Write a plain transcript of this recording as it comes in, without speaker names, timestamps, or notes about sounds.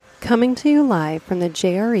Coming to you live from the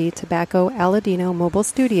JRE Tobacco Aladino Mobile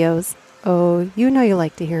Studios. Oh, you know you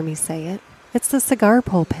like to hear me say it. It's the Cigar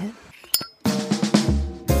Pulpit.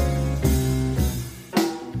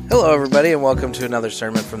 Hello, everybody, and welcome to another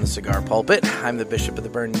sermon from the Cigar Pulpit. I'm the Bishop of the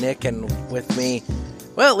Burn, Nick, and with me,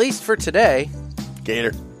 well, at least for today,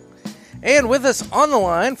 Gator. And with us on the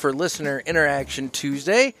line for Listener Interaction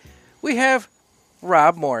Tuesday, we have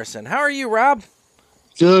Rob Morrison. How are you, Rob?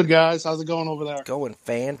 Good, guys. How's it going over there? Going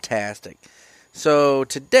fantastic. So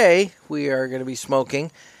today we are going to be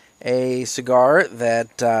smoking a cigar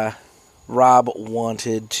that Rob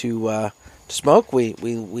wanted to smoke. We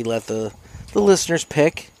let the listeners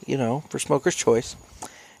pick, for smoker's choice.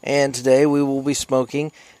 And today we will be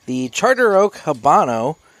smoking the Charter Oak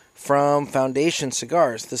Habano from Foundation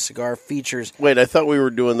Cigars. This cigar features... Wait, I thought we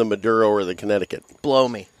were doing the Maduro or the Connecticut. Blow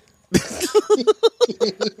me.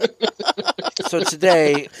 So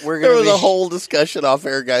today we're going to There was a whole discussion off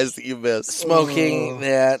air, guys, that you missed. Smoking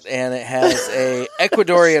that, and it has a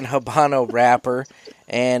Ecuadorian Habano wrapper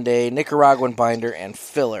and a Nicaraguan binder and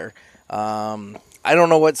filler. I don't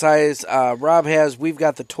know what size Rob has. We've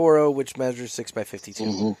got the Toro, which measures 6x52.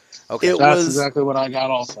 Mm-hmm. Okay, that's exactly what I got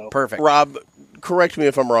also. Perfect. Rob, correct me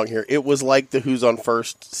if I'm wrong here. It was like the Who's on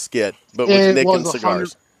First skit, but with Nick and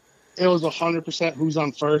cigars. It was 100% Who's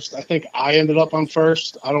on First. I think I ended up on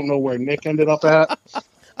first. I don't know where Nick ended up at.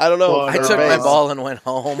 I don't know. I took my ball and went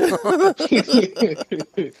home. Nick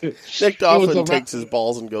often takes his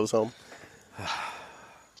balls and goes home.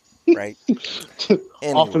 Right.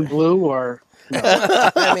 Anyway. Off in blue or... No.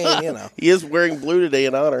 I mean, He is wearing blue today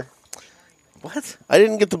in honor. What? I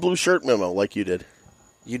didn't get the blue shirt memo like you did.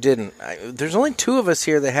 You didn't. There's only two of us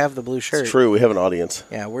here that have the blue shirt. It's true. We have an audience.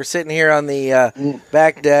 Yeah, we're sitting here on the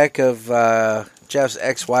back deck of Jeff's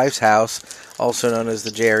ex-wife's house, also known as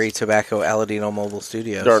the JRE Tobacco Aladino Mobile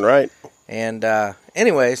Studios. Darn right. And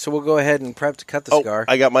anyway, so we'll go ahead and prep to cut the cigar.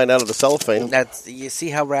 I got mine out of the cellophane. You see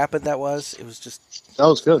how rapid that was? It was just... That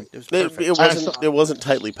was good. It was perfect. It wasn't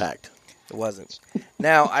tightly packed. It wasn't.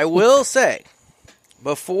 Now, I will say,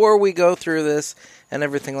 before we go through this and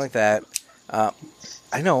everything like that,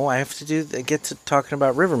 I know I have to get to talking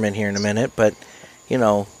about Riverman here in a minute, but,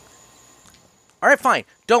 all right, fine.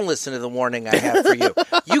 Don't listen to the warning I have for you.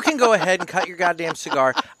 You can go ahead and cut your goddamn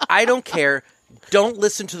cigar. I don't care. Don't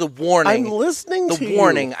listen to the warning. I'm listening to the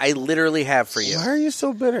warning I literally have for you. Why are you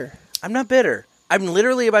so bitter? I'm not bitter. I'm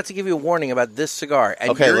literally about to give you a warning about this cigar.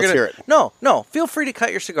 And okay, let's hear it. No. Feel free to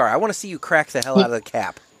cut your cigar. I want to see you crack the hell out of the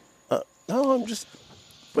cap. No, I'm just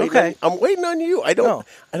waiting. Okay. I'm waiting on you. I don't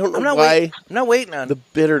know why. I'm not waiting on the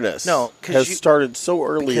bitterness. No, has started so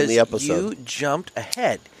early in the episode. You jumped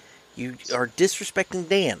ahead. You are disrespecting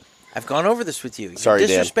Dan. I've gone over this with you. Sorry,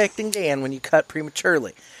 You're disrespecting Dan when you cut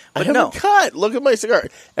prematurely. But I haven't cut. Look at my cigar.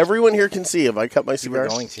 Everyone here can see if I cut my cigar.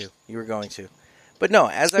 You were going to. But no,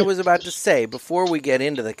 as I was about to say, before we get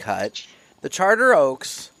into the cut, the Charter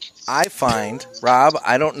Oaks, I find, Rob,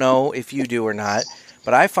 I don't know if you do or not,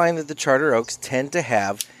 but I find that the Charter Oaks tend to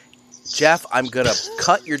have, Jeff, I'm going to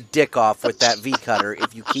cut your dick off with that V-cutter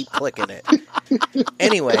if you keep clicking it.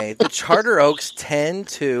 Anyway, the Charter Oaks tend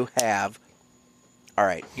to have, all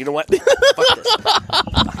right, you know what? Fuck this.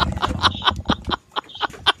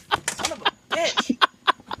 Son of a bitch.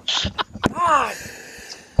 God.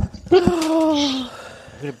 I'm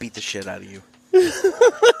going to beat the shit out of you.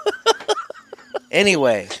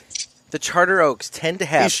 Anyway, the Charter Oaks tend to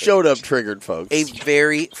have... He showed up triggered, folks. A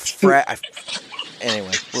very...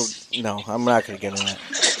 Anyway, no, I'm not going to get into that.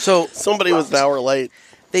 So somebody was an hour late.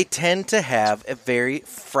 They tend to have a very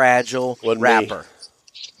fragile wrapper.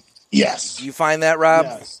 Yes. You find that, Rob?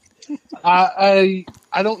 Yes. I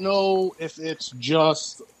don't know if it's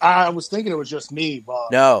just... I was thinking it was just me,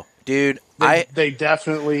 but... No, dude. They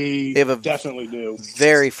definitely do.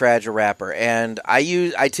 Very fragile wrapper, and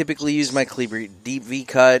I typically use my Kleber Deep V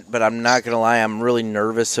cut, but I'm not gonna lie, I'm really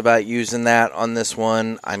nervous about using that on this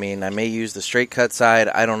one. I mean, I may use the straight cut side,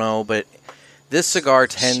 I don't know, but this cigar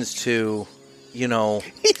tends to,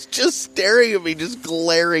 He's just staring at me, just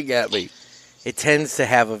glaring at me. It tends to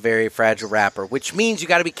have a very fragile wrapper, which means you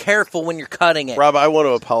got to be careful when you're cutting it. Rob, I want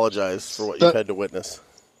to apologize for what you've had to witness.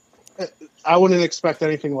 I wouldn't expect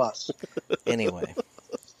anything less. Anyway.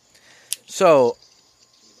 So,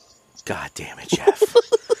 God damn it, Jeff.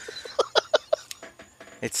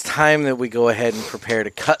 It's time that we go ahead and prepare to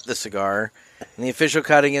cut the cigar. And the official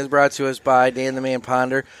cutting is brought to us by Dan the Man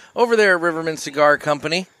Ponder over there at Riverman Cigar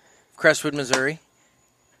Company, Crestwood, Missouri.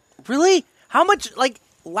 Really? How much,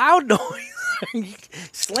 loud noise?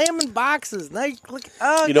 Slamming boxes. Now you click.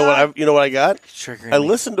 Oh, you know what I got? Triggering I me.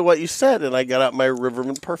 listened to what you said, and I got out my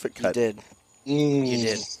Riverman Perfect Cut. You did. You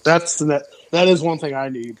did. That is one thing I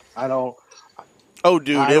need. I don't. Oh,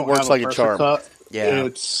 dude, it works like a charm. Cut. Yeah.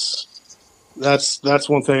 That's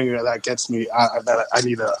one thing that gets me. That I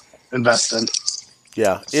need to invest in.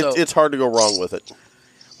 Yeah, it's hard to go wrong with it.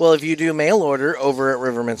 Well, if you do mail order over at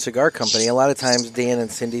Riverman Cigar Company, a lot of times Dan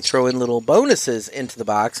and Cindy throw in little bonuses into the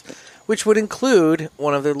box, which would include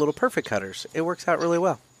one of their little perfect cutters. It works out really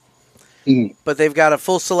well. But they've got a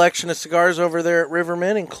full selection of cigars over there at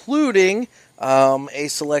Riverman, including a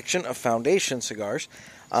selection of Foundation cigars.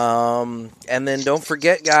 And then don't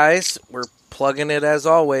forget, guys, we're plugging it as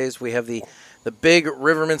always. We have the big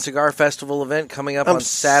Riverman Cigar Festival event coming up on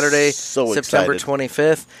Saturday, September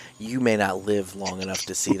 25th. You may not live long enough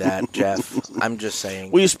to see that, Jeff. I'm just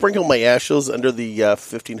saying. Will you sprinkle my ashes under the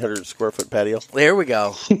 1,500 square foot patio? There we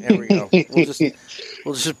go.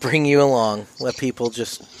 We'll just bring you along. Let people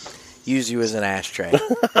just use you as an ashtray.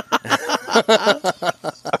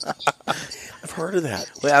 I've heard of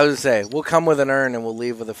that. Well, I was going to say, we'll come with an urn and we'll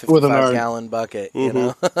leave with a 55-gallon bucket, you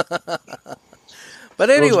know? But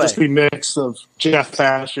anyway. It'll just be a mix of Jeff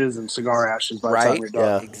ashes and cigar ashes by the time you're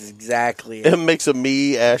done. Yeah. Exactly. It makes of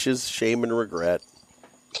me, ashes, shame, and regret.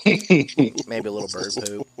 Maybe a little bird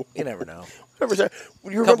poop. You never know.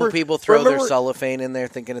 A couple people throw their cellophane in there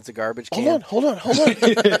thinking it's a garbage can. Hold on.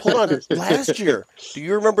 Last year, do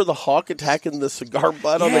you remember the hawk attacking the cigar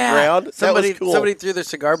butt on the ground? Somebody, that was cool. Somebody threw their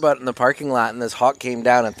cigar butt in the parking lot, and this hawk came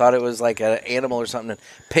down and thought it was like an animal or something, and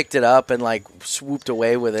picked it up and like swooped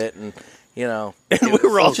away with it, and you know, and we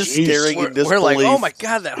were all just staring in disbelief. We're like, oh my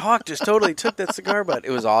god, that hawk just totally took that cigar butt.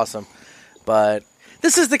 It was awesome, but.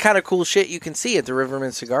 This is the kind of cool shit you can see at the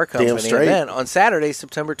Riverman Cigar Company event on Saturday,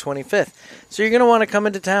 September 25th. So you're going to want to come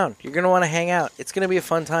into town. You're going to want to hang out. It's going to be a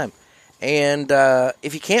fun time. And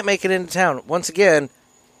if you can't make it into town, once again,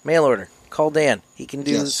 mail order. Call Dan. He can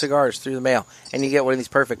do cigars through the mail. And you get one of these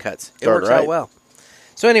perfect cuts. It works out well.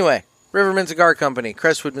 So anyway, Riverman Cigar Company,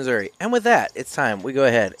 Crestwood, Missouri. And with that, it's time we go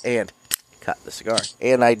ahead and cut the cigar.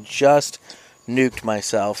 And I just nuked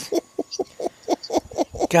myself.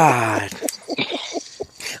 God.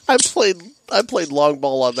 I played long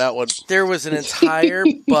ball on that one. There was an entire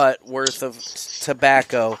butt worth of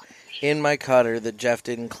tobacco in my cutter that Jeff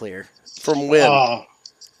didn't clear. From when?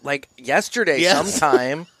 Like yesterday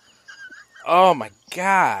sometime. Oh my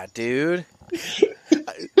god, dude.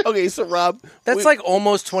 Okay, so Rob... That's like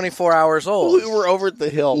almost 24 hours old. We were over at the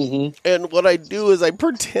hill, and what I do is I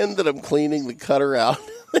pretend that I'm cleaning the cutter out.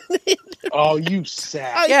 Oh, you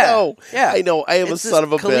sad. I know. Yeah. I know. I am a son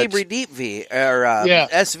of a bitch. Calibri Deep V, or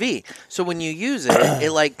SV. So when you use it,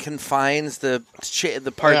 it like confines the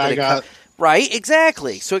part that it cut. Right?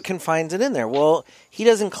 Exactly. So it confines it in there. Well, he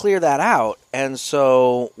doesn't clear that out. And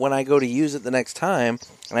so when I go to use it the next time,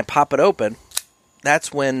 and I pop it open,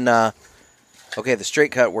 that's when... the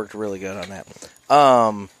straight cut worked really good on that.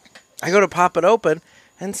 I go to pop it open...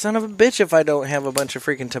 And son of a bitch if I don't have a bunch of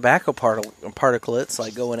freaking tobacco particulates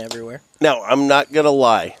like going everywhere. Now, I'm not going to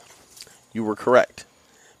lie. You were correct.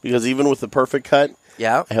 Because even with the perfect cut,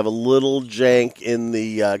 I have a little jank in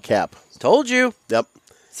the cap. Told you. Yep.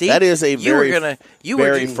 See, that is a very fragile You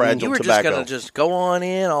were tobacco. just going to just go on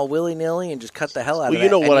in all willy-nilly and just cut the hell out of that. You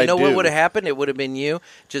know what you know what would have happened? It would have been you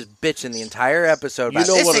just bitching the entire episode about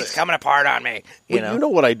this thing's coming apart on me. You know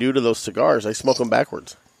what I do to those cigars? I smoke them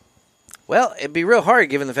backwards. Well, it'd be real hard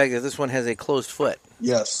given the fact that this one has a closed foot.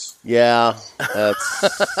 Yes. Yeah, that's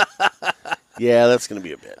going to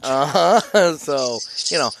be a bitch.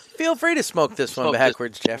 So, feel free to smoke this one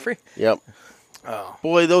backwards, Jeffrey. Yep. Oh.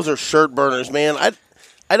 Boy, those are shirt burners, man.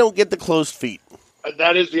 I don't get the closed feet.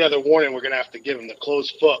 That is the other warning we're going to have to give him, the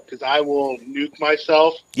closed foot, because I will nuke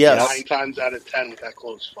myself 9 times out of 10 with that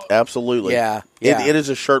closed foot. Absolutely. Yeah. It is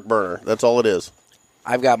a shirt burner. That's all it is.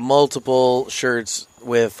 I've got multiple shirts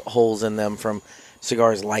with holes in them from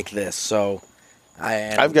cigars like this, so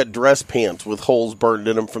I've got dress pants with holes burned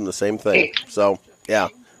in them from the same thing. So, yeah,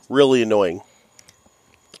 really annoying.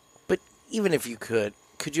 But even if you could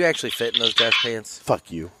you actually fit in those dress pants?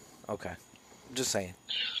 Fuck you. Okay. Just saying.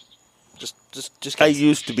 Just I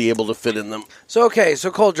used to be able to fit in them. So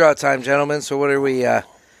cold draw time, gentlemen. So what are we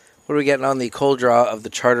getting on the cold draw of the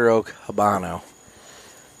Charter Oak Habano?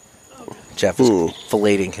 Jeff is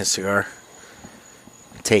filleting his cigar,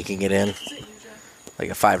 taking it in like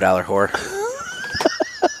a $5 whore.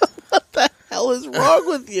 What the hell is wrong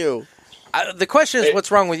with you? The question is, what's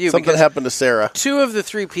wrong with you? Something happened to Sarah. 2 of the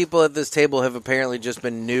 3 people at this table have apparently just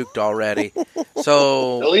been nuked already.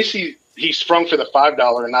 So at least he sprung for the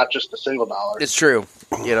 $5 and not just the $1. It's true.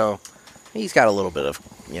 He's got a little bit of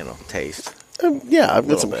taste. I've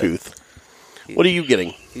got some couth. What are you getting?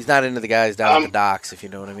 He's not into the guys down at the docks, if you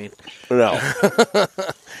know what I mean. No.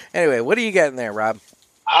 Anyway, what are you getting there, Rob?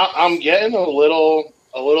 I'm getting a little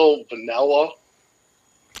vanilla.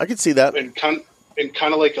 I can see that. And kind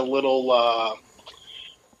of like a little,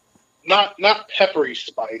 not peppery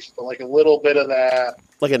spice, but like a little bit of that.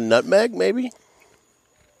 Like a nutmeg, maybe?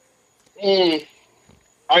 I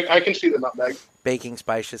can see the nutmeg. Baking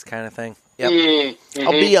spices kind of thing. Yep. Mm-hmm.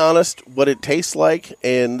 I'll be honest, what it tastes like,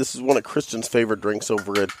 and this is one of Kristen's favorite drinks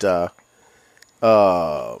over at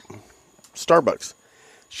Starbucks.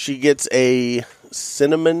 She gets a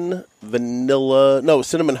cinnamon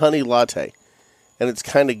honey latte, and it's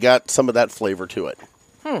kind of got some of that flavor to it.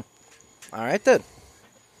 All right, then.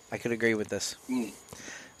 I could agree with this.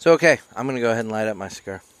 So, okay, I'm going to go ahead and light up my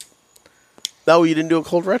cigar. No, you didn't do a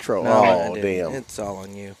cold retro. No, oh, damn. It's all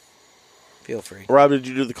on you. Feel free. Rob, did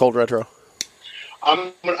you do the cold retro?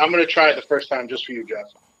 I'm going to try it the first time just for you, Jeff.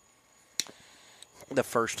 The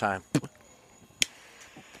first time.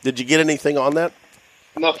 Did you get anything on that?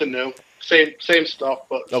 Nothing new. Same stuff,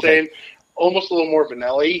 but same, almost a little more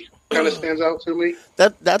vanilla-y kind of stands out to me.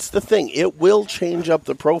 That's the thing. It will change up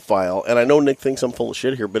the profile, and I know Nick thinks I'm full of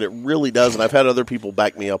shit here, but it really does, and I've had other people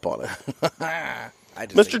back me up on it.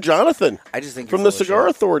 Mr. Jonathan, I just think from the Cigar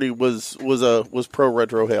Authority was pro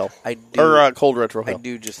retro hail. Cold retro hail. I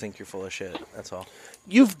do just think you're full of shit. That's all.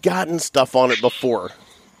 You've gotten stuff on it before.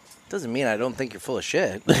 Doesn't mean I don't think you're full of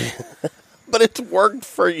shit. But it's worked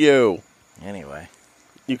for you. Anyway.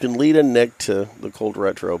 You can lead a Nick to the cold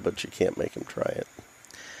retro, but you can't make him try it.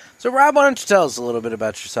 So, Rob, why don't you tell us a little bit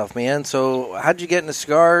about yourself, man? So, how'd you get into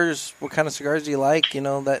cigars? What kind of cigars do you like? You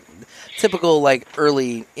know, that typical, like,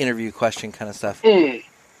 early interview question kind of stuff.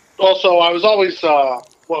 Well, so I was always,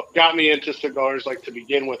 what got me into cigars, like, to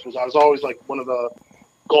begin with, was I was always, like, one of the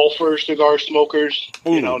golfer cigar smokers.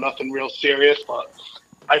 You know, nothing real serious, but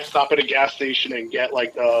I'd stop at a gas station and get,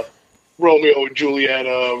 like, the Romeo and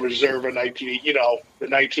Julieta Reserva the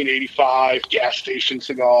 1985 gas station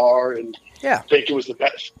cigar, and think it was the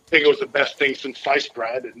best thing since sliced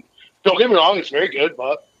bread. And don't get me wrong, it's very good,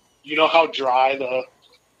 but you know how dry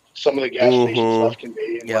some of the gas station stuff can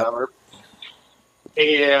be and whatever.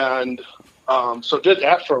 And so did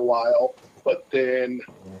that for a while, but then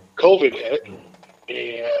COVID hit,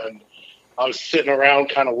 and I was sitting around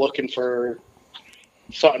kind of looking for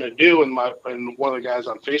something to do, and one of the guys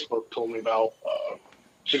on Facebook told me about a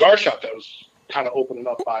cigar shop that was kind of opening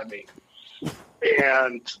up by me.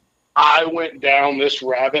 And I went down this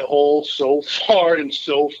rabbit hole so far and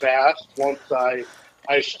so fast once I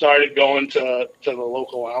started going to the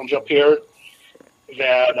local lounge up here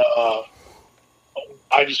that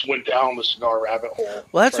I just went down the cigar rabbit hole.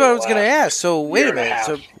 Well, that's what I was going to ask. So wait a minute.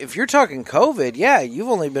 So if you're talking COVID, you've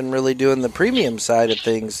only been really doing the premium side of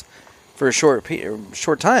things for a short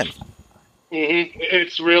time.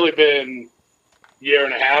 It's really been a year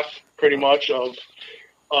and a half, pretty much, of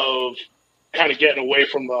kind of getting away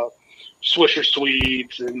from the Swisher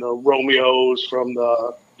Sweets and the Romeos from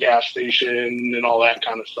the gas station and all that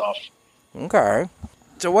kind of stuff. Okay.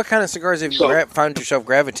 So what kind of cigars have you found yourself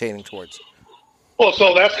gravitating towards? Well,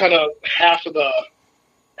 so that's kind of half of the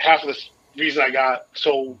reason I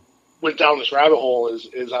went down this rabbit hole is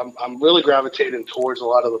I'm really gravitating towards a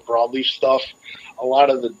lot of the broadleaf stuff, a lot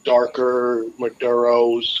of the darker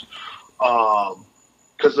Maduros,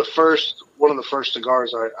 because one of the first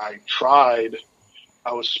cigars I tried,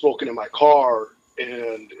 I was smoking in my car,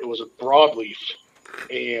 and it was a broadleaf,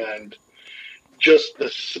 and just the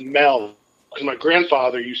smell, because my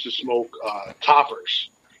grandfather used to smoke toppers,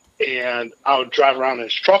 and I would drive around in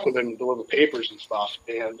his truck with him and deliver papers and stuff,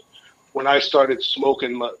 and when I started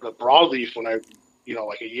smoking the broadleaf, like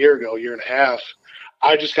a year and a half,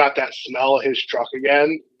 I just got that smell of his truck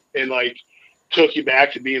again, and like took you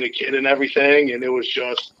back to being a kid and everything. And it was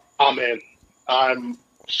just, I'm in. I'm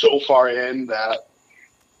so far in that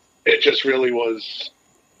it just really was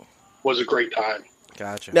a great time.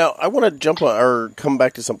 Gotcha. Now I want to come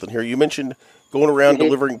back to something here. You mentioned going around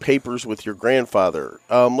delivering papers with your grandfather.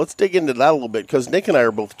 Let's dig into that a little bit, because Nick and I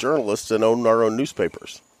are both journalists and own our own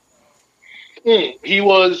newspapers. He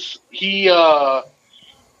was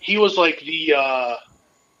like the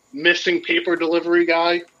missing paper delivery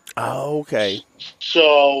guy. Oh, okay.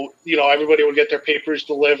 So, everybody would get their papers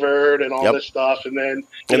delivered and all this stuff, and then,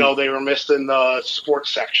 they were missing the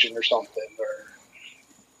sports section or something, or,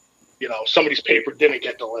 somebody's paper didn't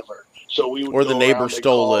get delivered. So we would, or the neighbor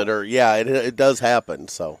stole it, or it does happen.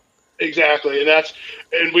 So exactly,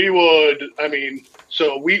 and we would. I mean,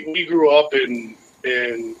 so we grew up in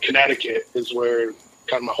Connecticut, is where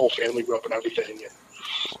kind of my whole family grew up and everything. And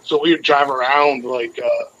so we would drive around like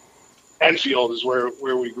Enfield is where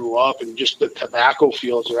we grew up, and just the tobacco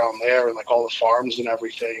fields around there, and like all the farms and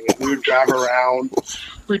everything. And we would drive around.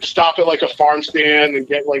 We'd stop at like a farm stand and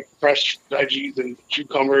get like fresh veggies and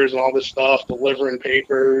cucumbers and all this stuff, delivering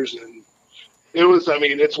papers. And it was, I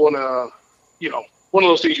mean, it's one of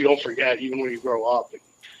those things you don't forget even when you grow up. And,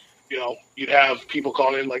 you'd have people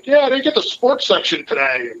calling in like, yeah, they get the sports section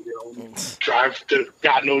today, and drive to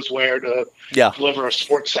God knows where to deliver a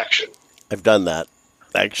sports section. I've done that,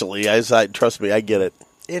 actually. Trust me, I get it.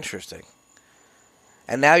 Interesting.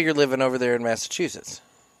 And now you're living over there in Massachusetts.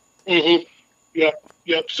 Mm-hmm.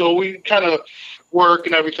 Yep. So we kind of work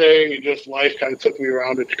and everything, and just life kind of took me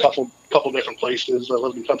around a couple different places. I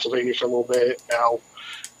lived in Pennsylvania for a little bit. Now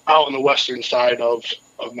out on the western side of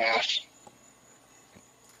Mass.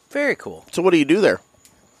 Very cool. So what do you do there?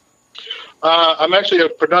 I'm actually a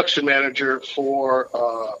production manager for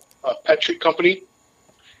a pet treat company,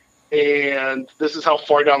 and this is how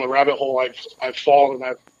far down the rabbit hole I've fallen.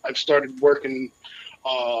 I've started working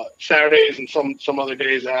Saturdays and some other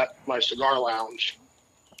days at my cigar lounge.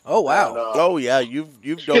 Oh wow! And,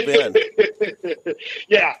 you've dove in.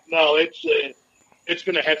 Yeah, no, it's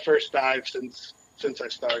been a headfirst dive since I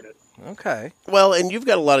started. Okay. Well, and you've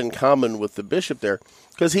got a lot in common with the Bishop there,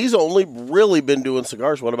 because he's only really been doing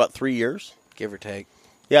cigars, about 3 years? Give or take.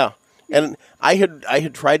 Yeah. And I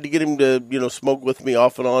had tried to get him to, smoke with me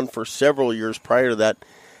off and on for several years prior to that.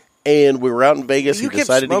 And we were out in Vegas. He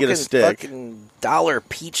decided to get a stick. Fucking dollar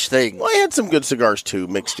peach thing. Well, I had some good cigars, too,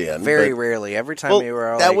 mixed in. Very rarely. Every time we were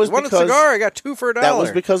all want a cigar? I got 2 for $1. That was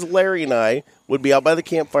because Larry and I would be out by the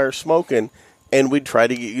campfire smoking, and we'd try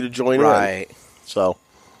to get you to join in. Right. So,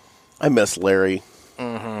 I miss Larry.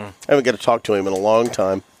 Mm-hmm. I haven't got to talk to him in a long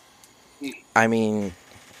time. I mean,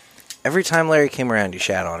 every time Larry came around, you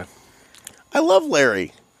shat on him. I love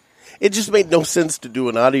Larry. It just made no sense to do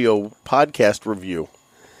an audio podcast review,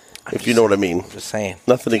 if you know what I mean. Just saying.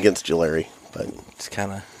 Nothing against you, Larry, but it's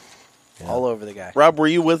kind of all over the guy. Rob, were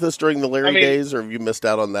you with us during the Larry days, or have you missed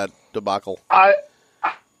out on that debacle? I've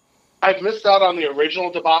missed out on the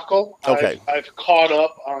original debacle. Okay. I've caught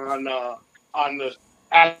up on the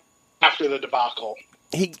after the debacle.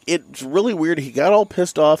 It's really weird. He got all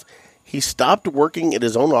pissed off. He stopped working at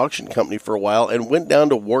his own auction company for a while and went down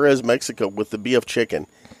to Juarez, Mexico with the BF chicken.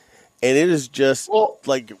 And it is just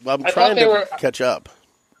I'm trying to catch up.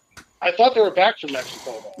 I thought they were back from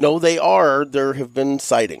Mexico, though. No, they are. There have been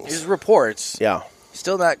sightings. His reports. Yeah.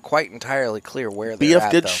 Still not quite entirely clear where they're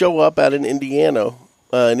BF did show up out in Indiana,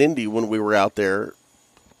 in Indy, when we were out there,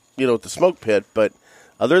 at the smoke pit. But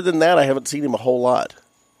other than that, I haven't seen him a whole lot.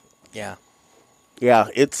 Yeah. Yeah,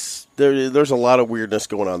 there's a lot of weirdness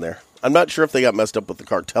going on there. I'm not sure if they got messed up with the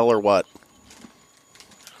cartel or what.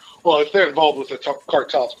 Well, if they're involved with the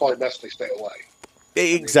cartel, it's probably best they stay away.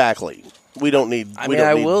 Exactly. We don't need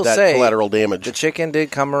that collateral damage. The chicken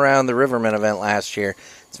did come around the Riverman event last year.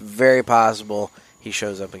 It's very possible he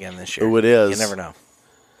shows up again this year. Oh, it is. You never know.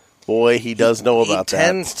 Boy, he does know about that. He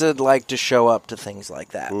tends to like to show up to things like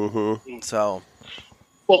that. Mm-hmm. So,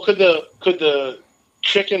 well, could the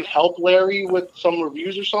chicken help Larry with some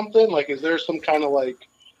reviews or something? Like, is there some kind of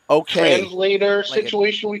translator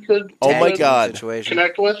situation we could? Oh my God!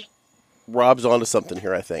 Connect with. Rob's onto something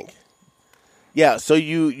here, I think. Yeah, so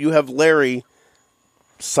you have Larry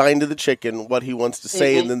sign to the chicken what he wants to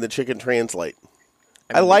say, and then the chicken translate.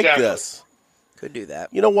 I like this. Could do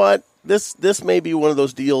that. You know what? This may be one of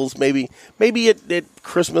those deals. Maybe at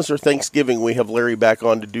Christmas or Thanksgiving we have Larry back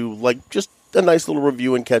on to do just a nice little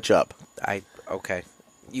review and catch up. Okay.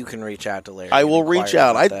 You can reach out to Larry. I will reach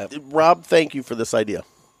out. Rob, thank you for this idea.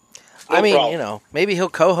 No problem. Maybe he'll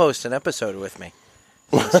co-host an episode with me.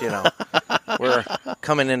 Since, we're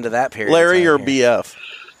coming into that period. Larry or here. BF?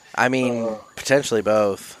 I mean, potentially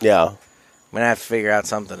both. Yeah. I'm going to have to figure out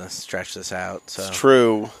something to stretch this out. So. It's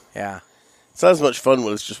true. Yeah. It's not as much fun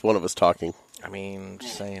when it's just one of us talking. I mean,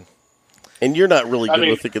 just saying. And you're not really good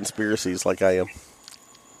with the conspiracies like I am.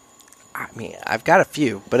 I mean, I've got a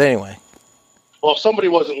few, but anyway. Well, if somebody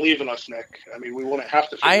wasn't leaving us, Nick, we wouldn't have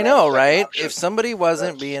to. I know, right? If somebody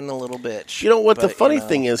wasn't being a little bitch. You know what the funny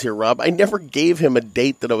thing is here, Rob? I never gave him a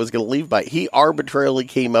date that I was going to leave by. He arbitrarily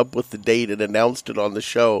came up with the date and announced it on the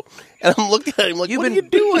show. And I'm looking at him like, what are you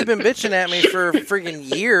doing? You've been bitching at me for a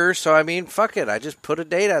freaking year, so fuck it. I just put a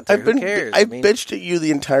date out there. Who cares? I've bitched at you the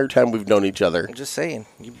entire time we've known each other. I'm just saying.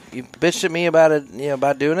 You bitched at me about it,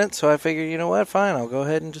 about doing it, so I figured, you know what? Fine, I'll go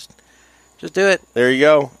ahead and just do it. There you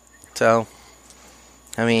go. So,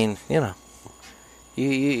 you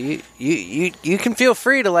can feel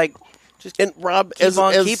free to just and Rob keep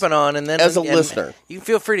on keeping on, and then as a listener, you can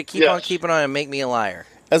feel free to keep on keeping on and make me a liar.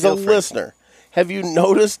 As a listener, Have you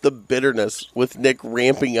noticed the bitterness with Nick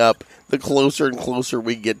ramping up the closer and closer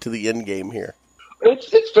we get to the end game here?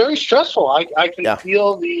 It's very stressful. I can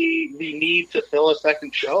feel the need to fill a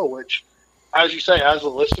second show, which, as you say, as a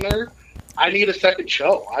listener, I need a second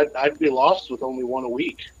show. I'd be lost with only one a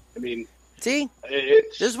week. I mean, see,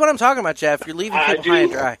 this is what I'm talking about, Jeff. You're leaving people high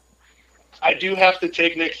and dry. I do have to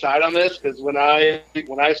take Nick's side on this because when I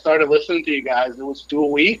started listening to you guys, it was 2 a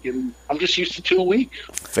week, and I'm just used to 2 a week.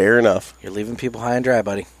 Fair enough. You're leaving people high and dry,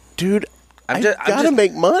 buddy. Dude, I gotta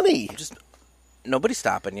make money. Nobody's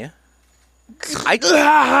stopping you.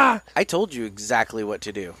 I told you exactly what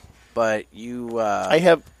to do, but you.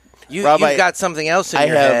 You've got something else in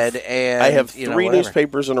your head, and I have 3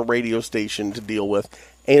 newspapers and a radio station to deal with,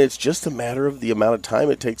 and it's just a matter of the amount of time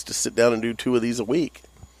it takes to sit down and do 2 of these a week.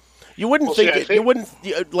 You wouldn't you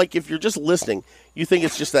wouldn't like if you're just listening, you think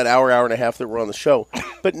it's just that hour and a half that we're on the show,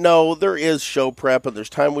 but no, there is show prep and there's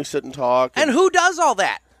time we sit and talk. And who does all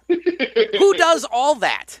that? Who does all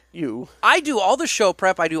that? You. I do all the show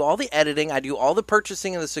prep. I do all the editing. I do all the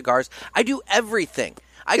purchasing of the cigars. I do everything.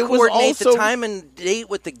 I coordinate the time and date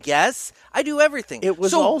with the guests. I do everything. It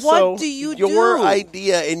was so also what do you your do?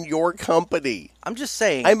 idea in your company. I'm just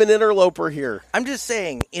saying. I'm an interloper here. I'm just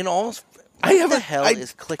saying. In all, what the hell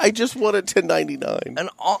is clicking? I just want a 1099. And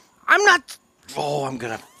I'm not. Oh, I'm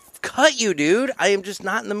gonna cut you, dude. I am just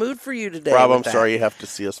not in the mood for you today. Rob, I'm sorry you have to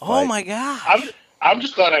see us fight. Oh my gosh. I'm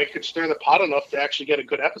just glad I could stir the pot enough to actually get a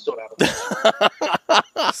good episode out of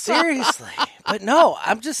it. Seriously. But no,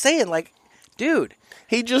 I'm just saying, like, dude.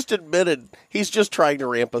 He just admitted he's just trying to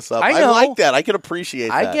ramp us up. I know. I like that. I can appreciate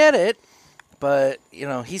that. I get it. But,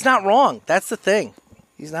 he's not wrong. That's the thing.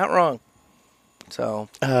 He's not wrong. So.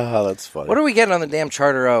 Oh, that's funny. What are we getting on the damn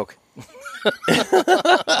Charter Oak?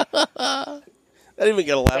 That didn't even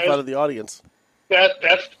get a laugh out of the audience.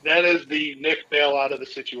 That is the Nick bailout of the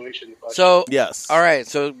situation. So yes, all right.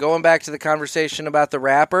 So going back to the conversation about the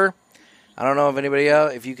wrapper, I don't know if anybody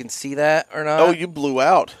else, if you can see that or not. Oh, you blew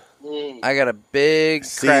out. I got a big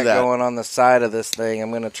crack going on the side of this thing.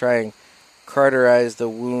 I'm going to try and cauterize the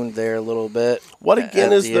wound there a little bit. What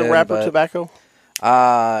again is the wrapper tobacco?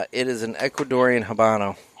 It is an Ecuadorian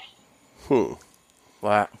Habano.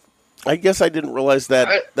 Wow. I guess I didn't realize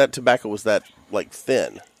that tobacco was that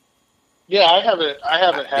thin. Yeah, I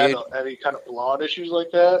haven't had any kind of blowout issues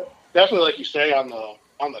like that. Definitely, like you say, on the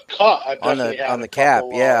cut. I've on the cap,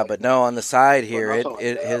 but no, on the side here,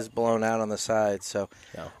 it has blown out on the side. So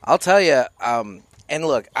I'll tell you. And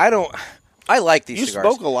look, I like these cigars.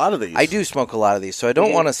 You smoke a lot of these. I do smoke a lot of these, so I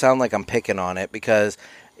don't want to sound like I'm picking on it because,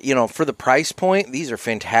 for the price point, these are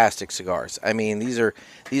fantastic cigars. I mean, these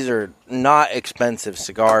are not expensive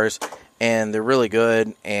cigars, and they're really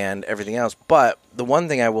good and everything else. But the one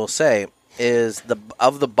thing I will say is the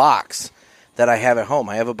box that I have at home.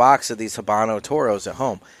 I have a box of these Habano Toros at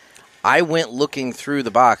home. I went looking through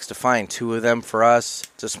the box to find 2 of them for us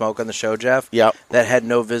to smoke on the show, Jeff. Yep. That had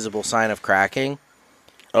no visible sign of cracking.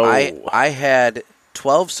 Oh. I had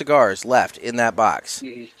 12 cigars left in that box.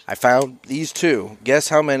 I found these 2. Guess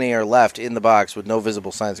how many are left in the box with no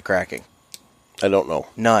visible signs of cracking? I don't know.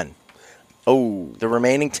 None. Oh. The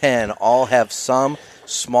remaining 10 all have some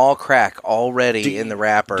small crack already in the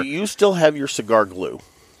wrapper. Do you still have your cigar glue?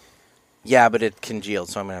 Yeah, but it congealed,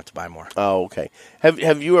 so I'm going to have to buy more. Oh, okay.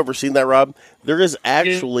 Have you ever seen that, Rob? There is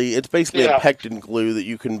actually, it's basically a pectin glue that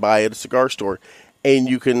you can buy at a cigar store, and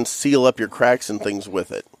you can seal up your cracks and things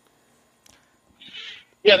with it.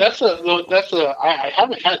 Yeah, I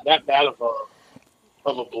haven't had that bad of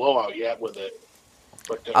a blowout yet with it.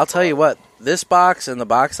 But I'll tell you what, this box and the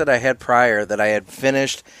box that I had prior that I had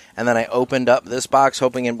finished, and then I opened up this box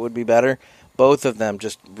hoping it would be better, both of them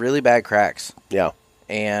just really bad cracks. Yeah.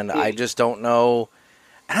 And I just don't know.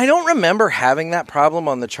 And I don't remember having that problem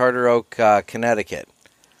on the Charter Oak, Connecticut.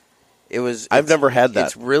 I've never had that.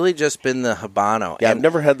 It's really just been the Habano. Yeah, I've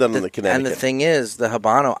never had that on the Connecticut. And the thing is, the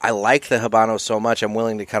Habano, I like the Habano so much, I'm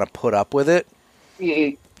willing to kind of put up with it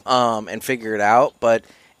and figure it out. But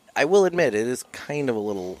I will admit, it is kind of a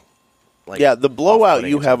little, the blowout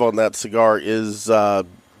you have on that cigar is,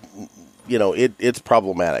 it's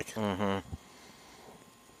problematic. Mm-hmm.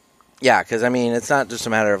 Yeah, because, it's not just a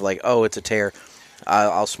matter of it's a tear.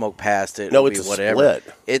 I'll smoke past it. No, it's a split.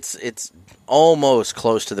 It's almost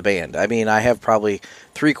close to the band. I have probably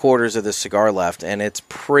 3/4 of this cigar left, and it's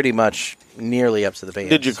pretty much nearly up to the band.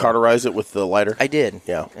 Did you cauterize it with the lighter? I did.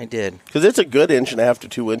 Yeah. I did. Because it's a good 1.5 to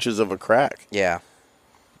 2 inches of a crack. Yeah.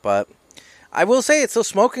 But I will say it's still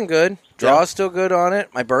smoking good. Draw is still good on it.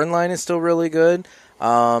 My burn line is still really good.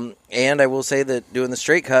 And I will say that doing the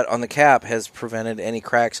straight cut on the cap has prevented any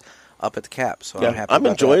cracks up at the cap. So I'm happy about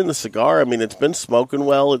enjoying that. the cigar. It's been smoking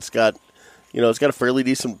well. It's got, It's got a fairly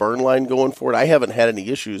decent burn line going for it. I haven't had any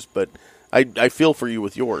issues, but I feel for you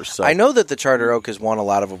with yours. So. I know that the Charter Oak has won a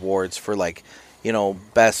lot of awards for, like,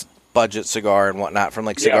 best budget cigar and whatnot from,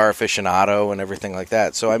 like, Cigar Aficionado and everything like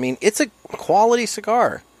that. So, I mean, it's a quality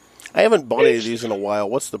cigar. I haven't bought any of these in a while.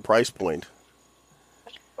 What's the price point?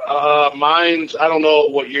 Mine's, I don't know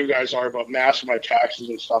what you guys are, but mass of my taxes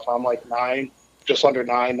and stuff, I'm like just under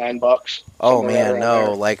 $9. Oh man, no!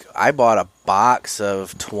 There. Like I bought a box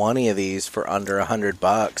of 20 of these for under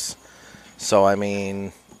 $100. So I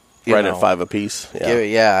mean, at $5 a piece.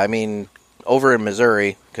 Yeah, I mean, over in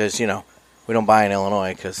Missouri, because we don't buy in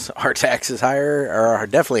Illinois because our taxes are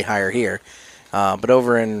definitely higher here. But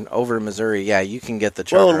over in Missouri, yeah, you can get the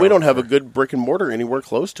Charter. Well, and we don't have a good brick and mortar anywhere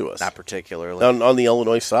close to us. Not particularly on the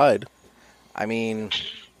Illinois side. I mean,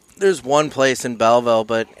 there's one place in Belleville,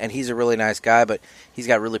 and he's a really nice guy, but he's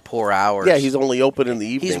got really poor hours. Yeah, he's only open in the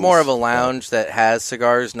evenings. He's more of a lounge that has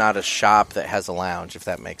cigars, not a shop that has a lounge, if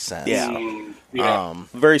that makes sense. Yeah.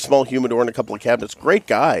 Very small humidor and a couple of cabinets. Great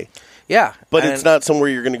guy. Yeah. But it's not somewhere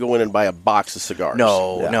you're going to go in and buy a box of cigars.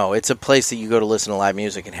 No. It's a place that you go to listen to live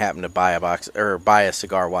music and happen to buy a box or buy a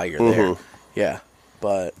cigar while you're there. Yeah.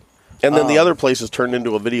 But and then the other place is turned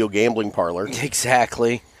into a video gambling parlor.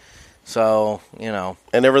 Exactly. So,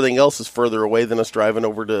 And everything else is further away than us driving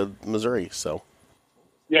over to Missouri, so.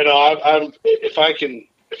 I'm if I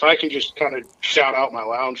can just kind of shout out my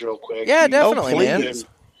lounge real quick. Yeah, definitely, man.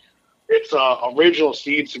 It's Original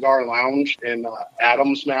Seed Cigar Lounge in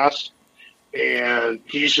Adams, Mass. And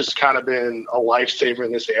he's just kind of been a lifesaver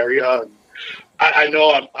in this area. And I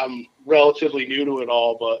know I'm relatively new to it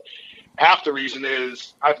all, but half the reason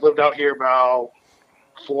is I've lived out here about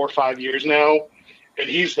 4 or 5 years now. And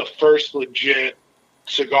he's the first legit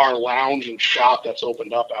cigar lounge and shop that's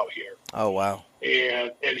opened up out here. Oh, wow.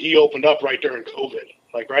 And he opened up right during COVID.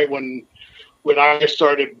 Like right when I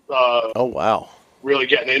started oh, wow. really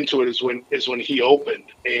getting into it is when he opened.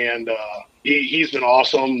 And he's been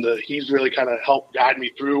awesome. He's really kind of helped guide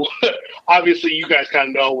me through. Obviously, you guys kind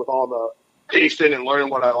of know with all the tasting and learning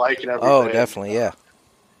what I like and everything. Oh, definitely, yeah.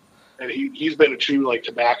 And he's been a true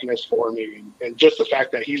tobacconist for me. And just the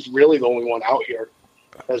fact that he's really the only one out here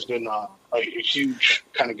has been a huge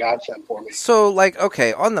kind of godsend for me. So,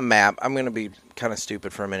 okay, on the map, I'm going to be kind of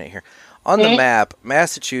stupid for a minute here. On the map,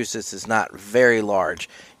 Massachusetts is not very large.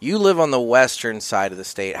 You live on the western side of the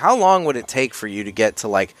state. How long would it take for you to get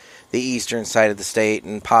to, the eastern side of the state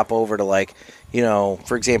and pop over to,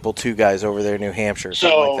 for example, Two Guys over there in New Hampshire,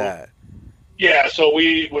 something like that? Yeah, so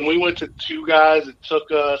when we went to Two Guys, it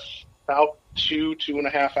took us about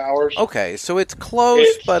 2.5 hours. Okay, so it's close,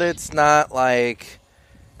 but it's not,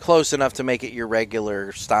 close enough to make it your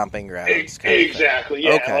regular stomping grounds. Exactly,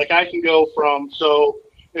 yeah. Okay. I can go from, so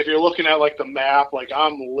if you're looking at, the map,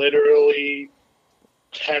 I'm literally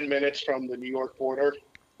 10 minutes from the New York border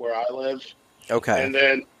where I live. Okay. And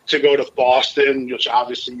then to go to Boston, which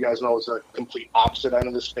obviously you guys know is a complete opposite end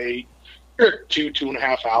of the state, you're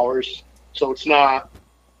 2.5 hours. So it's not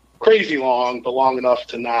crazy long, but long enough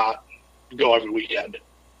to not go every weekend.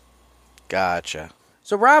 Gotcha.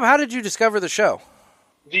 So, Rob, how did you discover the show?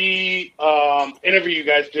 The interview you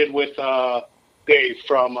guys did with Dave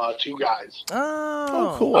from Two Guys.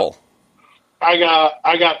 Oh, cool. I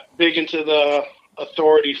got big into the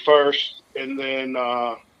Authority first, and then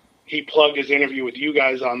he plugged his interview with you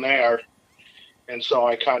guys on there, and so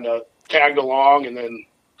I kind of tagged along and then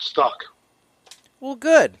stuck. Well,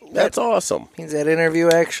 good. That's awesome. Means that interview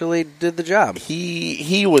actually did the job.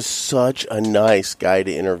 He was such a nice guy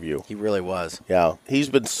to interview. He really was. Yeah, he's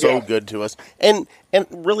been so good to us, and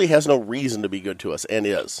really has no reason to be good to us, and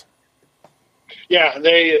is. Yeah,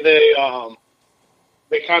 they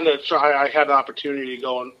kind of try. I had an opportunity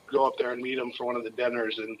to go up there and meet him for one of the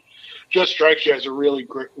dinners, and just strikes you as a really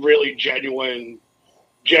genuine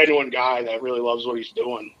guy that really loves what he's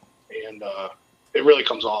doing, and it really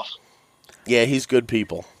comes off. Yeah, he's good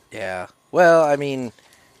people. Yeah. Well, I mean,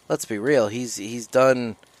 let's be real. He's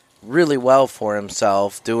done really well for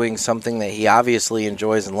himself, doing something that he obviously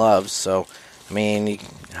enjoys and loves. So, I mean,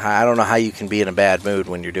 I don't know how you can be in a bad mood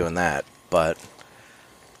when you're doing that, but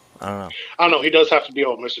I don't know. I don't know. He does have to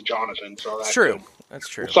deal with Mr. Jonathan, so that's true. That's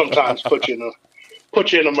true. Sometimes put you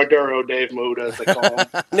in a Maduro Dave mood, as they call him.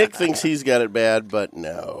 Nick thinks he's got it bad, but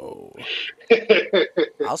no.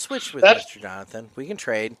 I'll switch with Mr. Jonathan. We can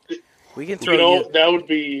trade. We can throw that would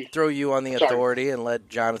be throw you on the Authority and let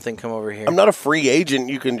Jonathan come over here. I'm not a free agent.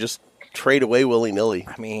 You can just trade away willy-nilly.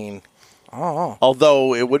 I mean,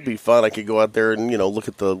 although it would be fun. I could go out there and look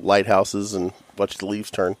at the lighthouses and watch the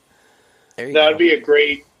leaves turn. There you That'd be a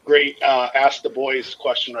great ask the boys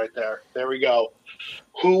question right there. There we go.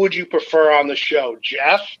 Who would you prefer on the show,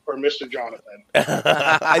 Jeff or Mr. Jonathan?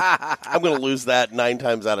 I'm going to lose that 9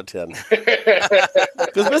 times out of 10.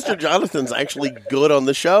 Because Mr. Jonathan's actually good on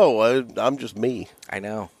the show. I'm just me. I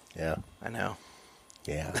know. Yeah. I know.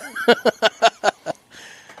 Yeah.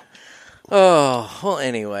 Oh, well,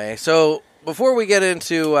 anyway. So before we get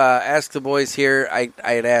into Ask the Boys here, I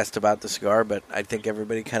had asked about the cigar, but I think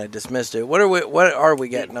everybody kind of dismissed it. What are we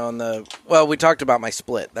getting on the... Well, we talked about my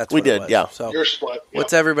split. That's what we did, it was. yeah. So your split. Yep.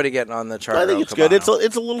 What's everybody getting on the Charter? I think it's good. It's a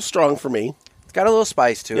little strong for me. It's got a little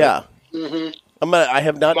spice to it. Yeah. Mm-hmm. I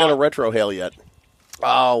have not done a retro hail yet.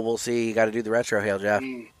 Oh, we'll see. You got to do the retro hail, Jeff.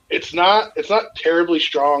 It's not terribly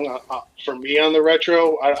strong for me on the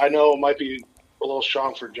retro. I know it might be a little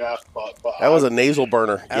strong for Jeff, but that was a nasal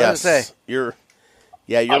burner. I was gonna say. You're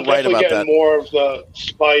I'm right definitely about getting that. more of the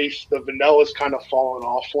spice. The vanilla's kind of falling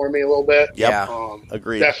off for me a little bit. Yep. Yeah.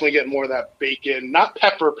 Agreed. Definitely getting more of that bacon, not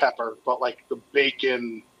pepper, but like the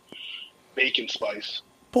bacon spice.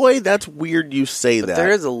 Boy, that's weird you say But that.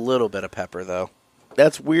 there is a little bit of pepper, though.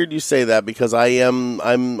 That's weird you say that because I'm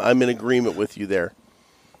in agreement with you there.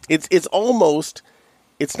 It's almost,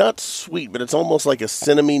 it's not sweet, but it's almost like a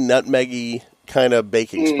cinnamon, nutmeggy kind of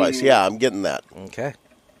baking spice. Yeah, I'm getting that. Okay.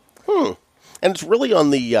 And it's really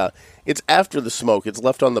on the, it's after the smoke. It's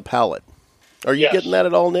left on the palate. Are you getting that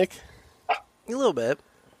at all, Nick? A little bit.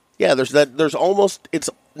 Yeah, there's almost, it's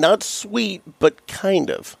not sweet, but kind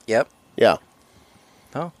of. Yep. Yeah.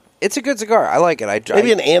 Oh, it's a good cigar. I like it.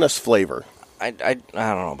 Maybe an anise flavor. I don't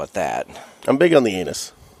know about that. I'm big on the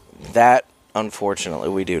anise. That, unfortunately,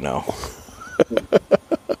 we do know.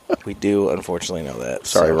 We do, unfortunately, know that.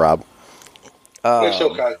 Sorry, Rob. It's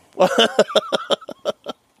okay.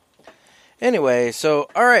 Anyway, so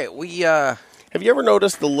all right, we Have you ever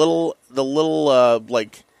noticed the little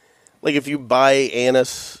like if you buy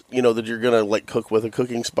anise, that you're gonna like cook with a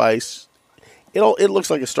cooking spice, it looks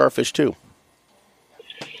like a starfish too.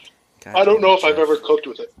 I don't know if I've ever cooked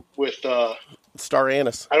with it with Star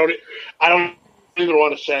anise. I don't even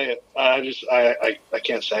want to say it. I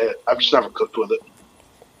can't say it. I've just never cooked with it.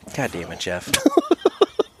 God damn it, Jeff.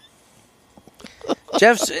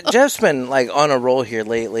 Jeff's been like on a roll here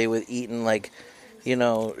lately with eating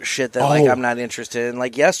shit that like I'm not interested in.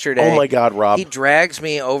 Like yesterday, oh my God, Rob, he drags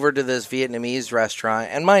me over to this Vietnamese restaurant,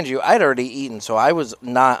 and mind you, I'd already eaten, so I was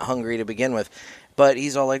not hungry to begin with. But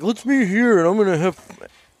he's all like, "Let's meet here, and I'm gonna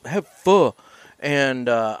have pho." And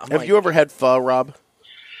have you ever had pho, Rob?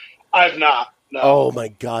 I've not. No. Oh my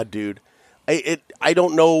God, dude, I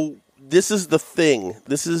don't know. This is the thing.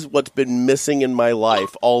 This is what's been missing in my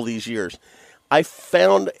life all these years. I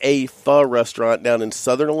found a pho restaurant down in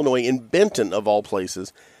Southern Illinois, in Benton, of all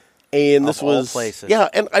places. And this was... places. Yeah,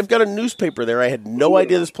 and I've got a newspaper there. I had no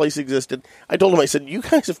idea this place existed. I told them, I said, you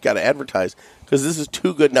guys have got to advertise, because this is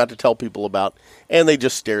too good not to tell people about. And they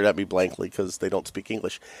just stared at me blankly, because they don't speak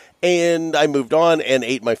English. And I moved on and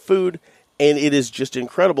ate my food, and it is just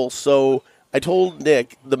incredible. So I told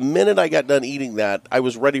Nick, the minute I got done eating that, I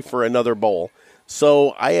was ready for another bowl.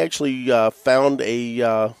 So I actually found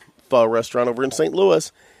a... restaurant over in St.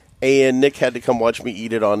 Louis, and Nick had to come watch me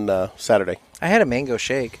eat it on Saturday. I had a mango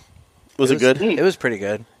shake. Was it good? It was pretty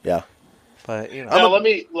good. Yeah. But Now, let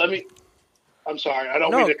me. I'm sorry. I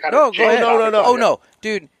don't mean to kind of. Go ahead. No. Oh no,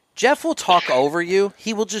 dude. Jeff will talk over you.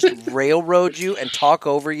 He will just railroad you and talk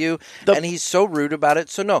over you, and he's so rude about it.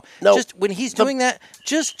 So no. Just when he's doing that,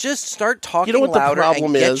 just start talking louder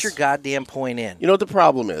and get your goddamn point in. You know what the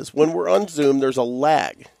problem is? When we're on Zoom, there's a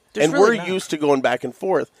lag, and we're used to going back and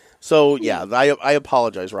forth. So, yeah, I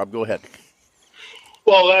apologize, Rob. Go ahead.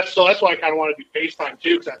 Well, that's why I kind of wanted to do FaceTime,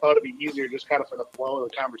 too, because I thought it'd be easier just kind of for the flow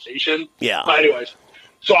of the conversation. Yeah. But anyways,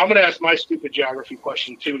 so I'm going to ask my stupid geography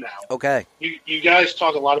question, too, now. Okay. You guys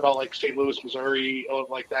talk a lot about, like, St. Louis, Missouri,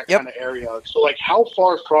 like that kind of area. So, like, how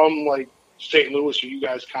far from, like, St. Louis are you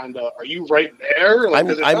guys are you right there? Like,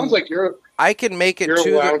 because it sounds like I can make it your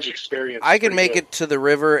to lounge experience. I can make it to the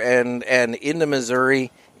river and into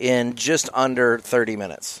Missouri in just under 30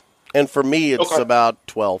 minutes. And for me, it's about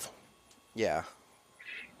 12. Yeah.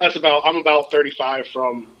 I'm about 35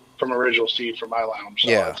 from original seat for my lounge.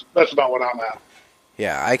 So that's about what I'm at.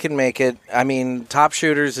 Yeah, I can make it. I mean, Top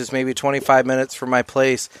Shooters is maybe 25 minutes from my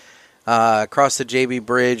place. Across the JB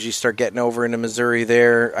Bridge, you start getting over into Missouri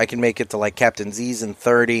there. I can make it to, like, Captain Z's in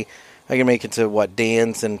 30. I can make it to,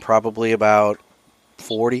 Dan's in probably about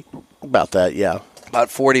 40. About that, yeah. About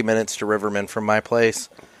 40 minutes to Riverman from my place.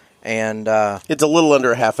 And it's a little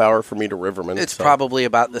under a half hour for me to Riverman. It's probably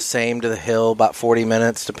about the same to the Hill, about 40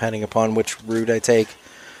 minutes, depending upon which route I take.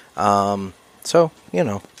 So,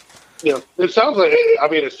 Yeah, it sounds like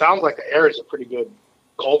the air is a pretty good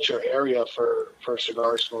culture area for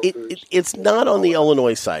cigar smokers. It's not on the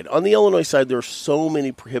Illinois side. On the Illinois side, there are so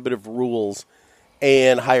many prohibitive rules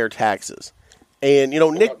and higher taxes. And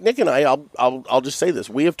Nick and I'll just say this: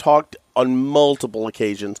 we have talked on multiple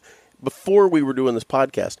occasions before we were doing this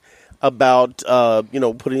podcast about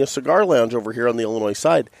putting a cigar lounge over here on the Illinois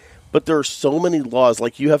side. But there are so many laws,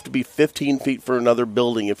 like you have to be 15 feet for another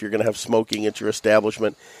building if you're going to have smoking at your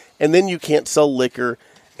establishment. And then you can't sell liquor,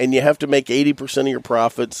 and you have to make 80% of your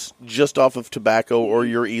profits just off of tobacco or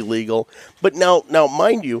you're illegal. But now,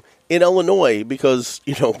 mind you, in Illinois, because,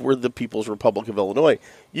 we're the People's Republic of Illinois,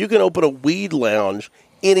 you can open a weed lounge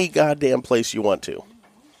any goddamn place you want to.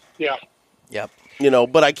 Yeah. Yep.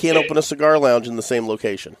 But I can't open a cigar lounge in the same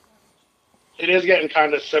location. It is getting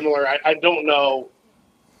kind of similar. I don't know.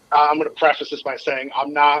 I'm going to preface this by saying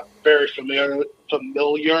I'm not very familiar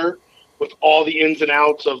with all the ins and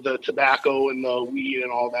outs of the tobacco and the weed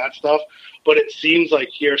and all that stuff. But it seems like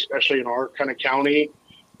here, especially in our kind of county,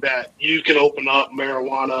 that you can open up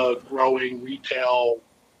marijuana growing retail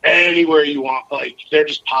anywhere you want. Like, they're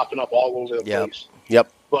just popping up all over the place.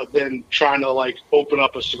 Yep. But then trying to, open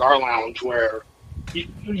up a cigar lounge where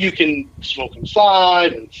you can smoke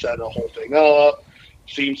inside and set a whole thing up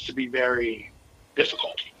seems to be very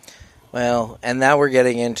difficult. Well, and now we're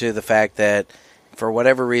getting into the fact that for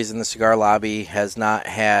whatever reason the cigar lobby has not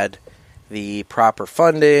had the proper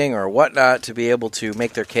funding or whatnot to be able to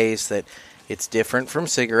make their case that it's different from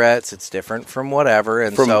cigarettes, it's different from whatever.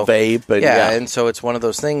 And from vape. And yeah, and so it's one of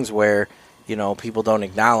those things where, people don't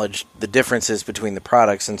acknowledge the differences between the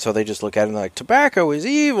products, and so they just look at it and they're like, tobacco is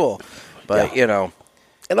evil. But,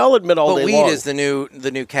 And I'll admit all day long, weed is the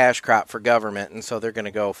new cash crop for government, and so they're going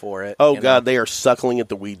to go for it. Oh, God, they are suckling at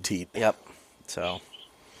the weed teat. Yep. So,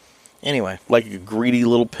 anyway. Like a greedy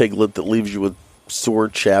little piglet that leaves you with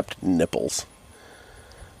sore-chapped nipples.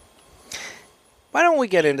 Why don't we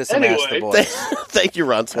get into some Ask the Boys? Thank you,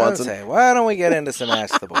 Ron Swanson. Why don't we get into some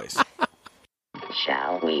Ask the Boys?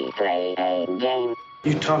 Shall we play a game?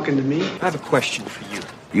 You talking to me? I have a question for you.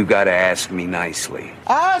 You gotta ask me nicely.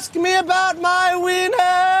 Ask me about my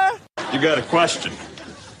winner. You got a question?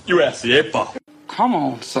 You ask the 8-ball. Come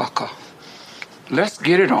on, sucker. Let's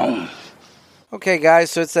get it on. Okay,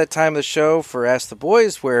 guys, so it's that time of the show for Ask the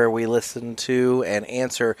Boys where we listen to and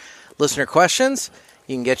answer listener questions.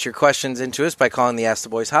 You can get your questions into us by calling the Ask the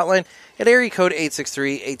Boys hotline at area code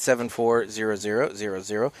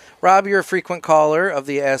 863-874-0000. Rob, you're a frequent caller of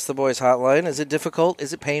the Ask the Boys hotline. Is it difficult?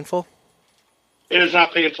 Is it painful? It is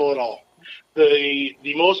not painful at all. The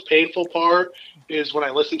most painful part is when I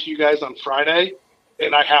listen to you guys on Friday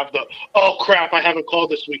and I have oh crap, I haven't called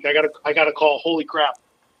this week. I gotta call, holy crap.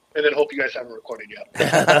 And then hope you guys haven't recorded yet.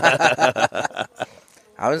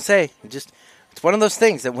 I would say, it's one of those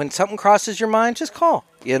things that when something crosses your mind, just call,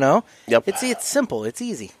 Yep. It's simple. It's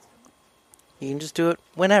easy. You can just do it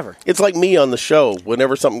whenever. It's like me on the show.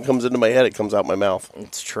 Whenever something comes into my head, it comes out my mouth.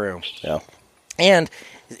 It's true. Yeah. And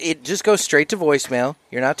it just goes straight to voicemail.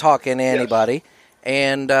 You're not talking to anybody. Yes.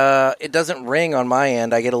 And it doesn't ring on my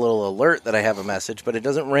end. I get a little alert that I have a message, but it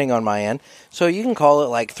doesn't ring on my end. So you can call it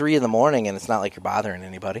like 3 in the morning, and it's not like you're bothering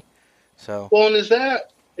anybody. So. Well, and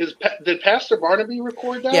did Pastor Barnaby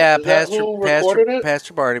record that? Yeah,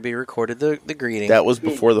 Pastor Barnaby recorded the greeting. That was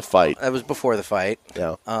before the fight.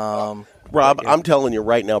 Yeah. Rob, I'm telling you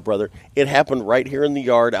right now, brother, it happened right here in the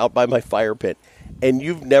yard out by my fire pit. And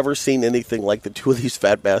you've never seen anything like the two of these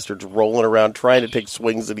fat bastards rolling around trying to take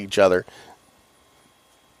swings at each other.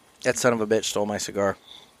 That son of a bitch stole my cigar.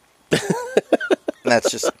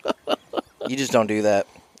 That's just... You just don't do that.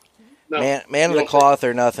 No, man of the cloth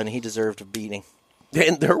or nothing, he deserved a beating.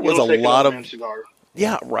 And there was a lot of...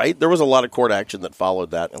 Yeah, right. There was a lot of court action that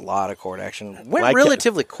followed that. A lot of court action. Went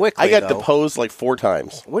relatively quickly, I got deposed like 4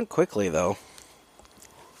 times. Went quickly, though.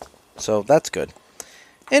 So that's good.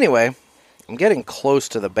 Anyway, I'm getting close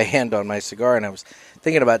to the band on my cigar, and I was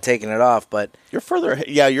thinking about taking it off, but... You're further...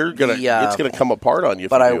 Yeah, you're gonna... it's going to come apart on you.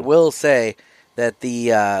 But I will say that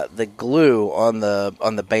the glue on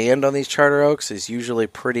the band on these Charter Oaks is usually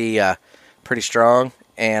pretty strong.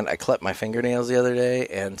 And I clipped my fingernails the other day,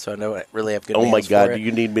 and so I don't really have good nails. Oh, my God. Do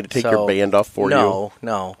you need me to take your band off for you? No.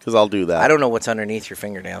 Because I'll do that. I don't know what's underneath your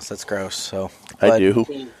fingernails. That's gross. I do.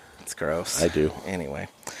 It's gross. I do. Anyway.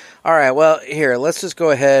 All right. Well, here, let's just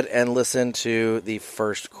go ahead and listen to the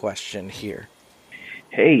first question here.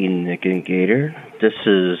 Hey, Nick and Gator. This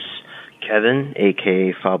is Kevin,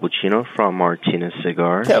 a.k.a. Fabuccino from Martinez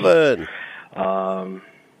Cigars. Kevin!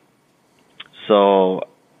 So...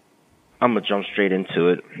 I'm going to jump straight into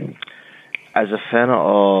it. As a fan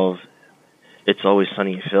of It's Always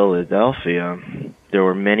Sunny in Philadelphia, there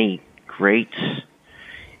were many great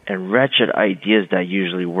and wretched ideas that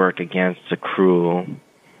usually work against the crew,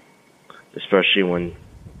 especially when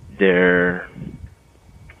they're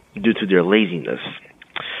due to their laziness.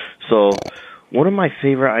 So one of my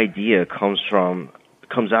favorite idea comes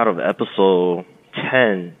out of episode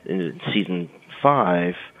 10 in season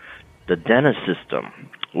 5, the Dennis system,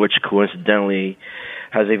 which coincidentally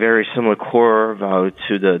has a very similar core value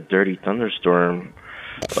to the Dirty Thunderstorm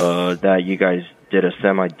that you guys did a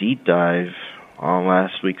semi-deep dive on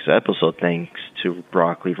last week's episode, thanks to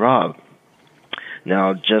Broccoli Rob.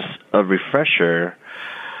 Now, just a refresher,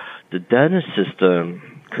 the Dennis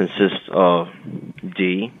system consists of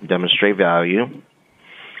D, demonstrate value,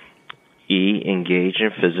 E, engage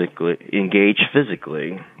physically,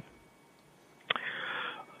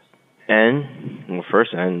 N,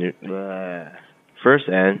 first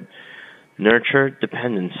N, nurture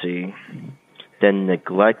dependency, then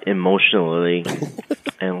neglect emotionally,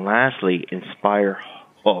 and lastly, inspire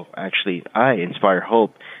hope. Actually, I inspire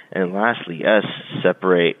hope, and lastly, S,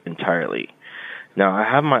 separate entirely. Now, I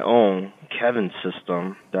have my own Kevin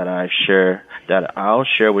system that I'll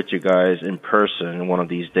share with you guys in person one of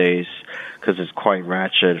these days because it's quite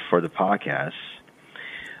ratchet for the podcast.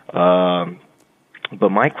 But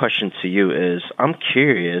my question to you is, I'm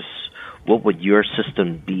curious, what would your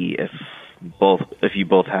system be if you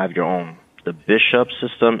both have your own, the Bishop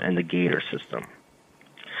system and the Gator system?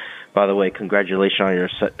 By the way, congratulations on your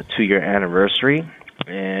 2-year anniversary,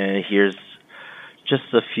 and here's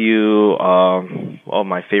just a few of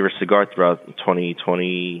my favorite cigars throughout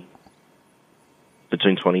 2020,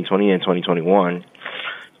 between 2020 and 2021.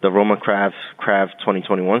 The Roma Craft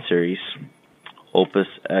 2021 series, Opus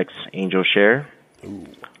X Angel Share,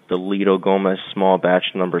 the Lido Gomez Small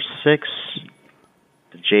Batch number 6,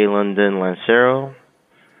 the J. London Lancero,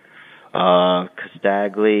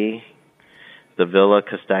 Castagli, the Villa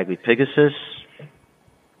Castagli Pegasus,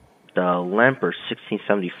 the Lamper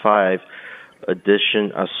 1675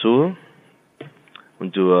 Edition Azul. We'll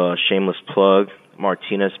do a shameless plug,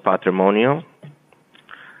 Martinez Patrimonio,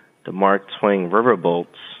 the Mark Twain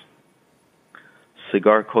Riverbolts,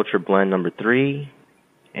 Cigar Culture Blend number 3,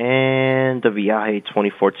 and the Viaje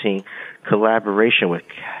 2014 collaboration with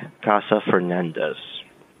Casa Fernandez.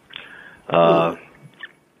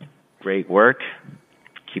 Great work.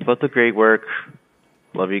 Keep up the great work.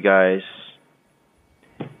 Love you guys.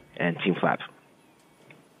 And Team Flap.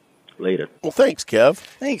 Later. Well, thanks, Kev.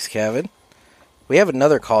 Thanks, Kevin. We have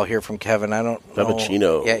another call here from Kevin. I don't know.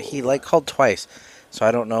 Cappuccino. Yeah, he called twice. So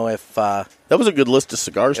I don't know if... that was a good list of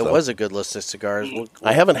cigars, It though. was a good list of cigars.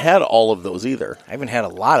 I haven't had all of those either. I haven't had a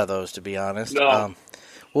lot of those, to be honest. No.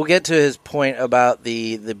 We'll get to his point about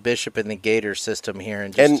the Bishop and the Gator system here.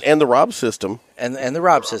 In just, and the Rob system. And the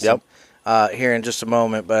Rob system here in just a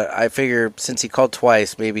moment. But I figure since he called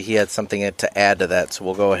twice, maybe he had something to add to that. So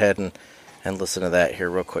we'll go ahead and listen to that here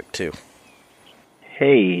real quick, too.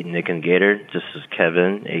 Hey, Nick and Gator. This is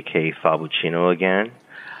Kevin, a.k.a. Fabuccino again.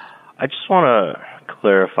 I just want to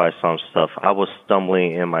clarify some stuff. I was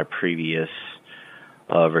stumbling in my previous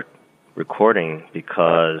recording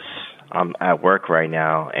because I'm at work right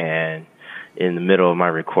now, and in the middle of my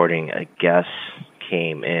recording, a guest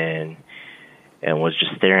came in and was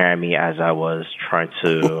just staring at me as I was trying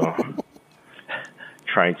to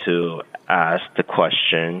ask the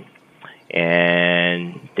question,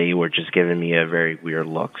 and they were just giving me a very weird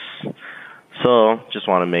looks. So just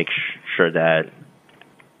want to make sure that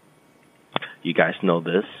you guys know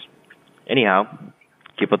this. Anyhow,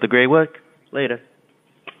 keep up the great work. Later.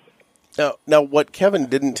 Now, what Kevin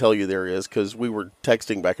didn't tell you there is, because we were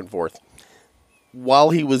texting back and forth,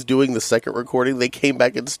 while he was doing the second recording, they came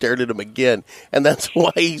back and stared at him again, and that's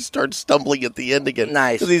why he starts stumbling at the end again.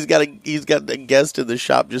 Nice. Because he's got a guest in the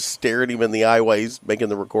shop just staring him in the eye while he's making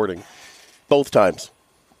the recording. Both times.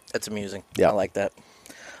 That's amusing. Yeah. I like that.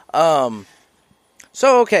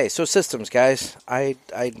 So systems, guys. I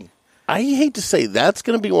hate to say that's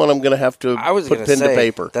going to be one I'm going to have to put pen to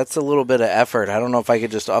paper. That's a little bit of effort. I don't know if I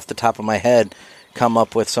could just off the top of my head come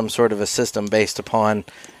up with some sort of a system based upon,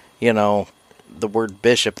 the word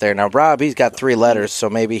bishop there. Now, Rob, he's got 3 letters, so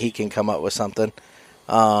maybe he can come up with something.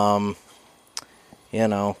 I don't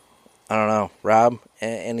know. Rob,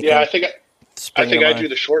 anything? Yeah, I think I do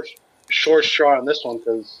the short straw on this one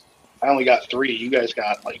because I only got 3. You guys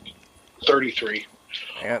got like 33.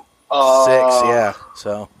 I got 6, yeah.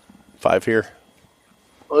 So 5 here.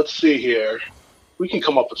 Let's see here. We can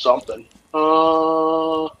come up with something.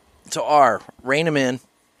 So R, rein them in.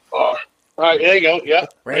 R. All right, there you go. Yeah,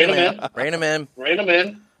 rein them in. Rein them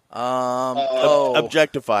in.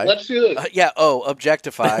 Objectify. Let's do this.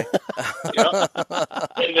 Objectify.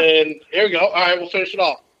 And then here we go. All right, we'll finish it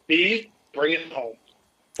off. B, bring it home.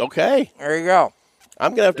 Okay. There you go.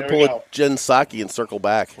 I'm going to have to pull a Jen Psaki and circle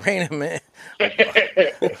back. Rein him in.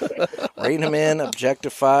 Rein him in,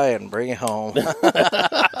 objectify, and bring it home.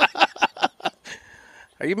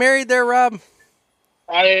 Are you married there, Rob?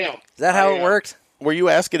 I am. Is that how it worked? Were you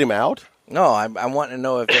asking him out? No, I'm wanting to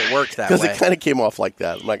know if it worked that way. Because it kind of came off like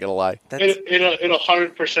that. I'm not going to lie. It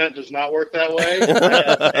 100% does not work that way.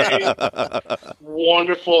 I have a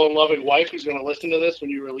wonderful and loving wife who's going to listen to this when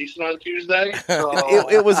you release it on Tuesday. So,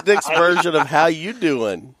 it was Nick's version of how you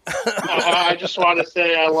doing. I just want to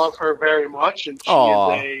say I love her very much, and she is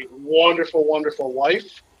a wonderful, wonderful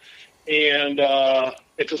wife. And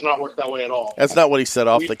it does not work that way at all. That's not what he said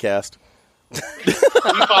off the cast.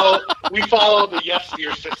 we follow the yes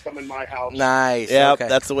year system in my house. Nice. Yeah, okay.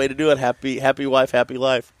 That's the way to do it. Happy wife, happy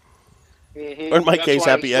life. Mm-hmm. Or in my case,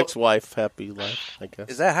 happy ex-wife, happy life, I guess.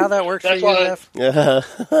 Is that how that works for you, Jeff?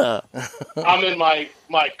 I'm in my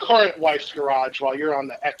current wife's garage while you're on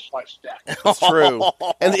the ex-wife's deck. It's true.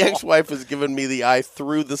 And the ex-wife is giving me the eye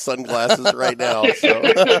through the sunglasses right now. So.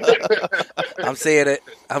 I'm seeing it.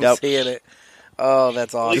 Seeing it. Oh,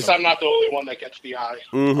 that's awesome. At least I'm not the only one that gets the eye.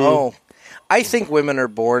 Mm-hmm. Oh, I think women are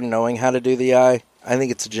born knowing how to do the eye. I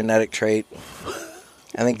think it's a genetic trait.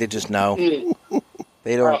 I think they just know.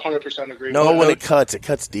 They don't. I 100% agree. No, when it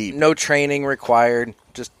cuts deep. No training required.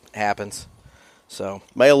 Just happens. So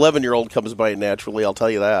my 11-year-old comes by it naturally. I'll tell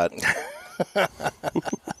you that.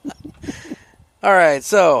 All right.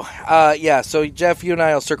 So, So Jeff, you and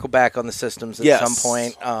I will circle back on the systems at some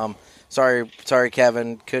point. Sorry,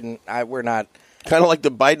 Kevin. Couldn't. We're not. Kind of like the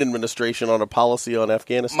Biden administration on a policy on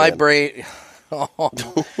Afghanistan. My brain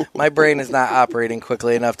is not operating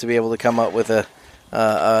quickly enough to be able to come up with a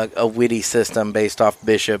witty system based off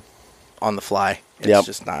Bishop on the fly. It's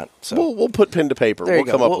just not. So we'll put pen to paper. There you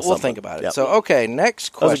We'll come go. up with something. We'll think about it. Yep. So, okay, next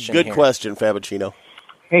question. That was a good question, Fabicino.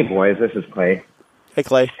 Hey, boys. This is Clay. Hey,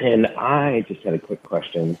 Clay. And I just had a quick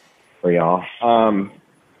question for y'all.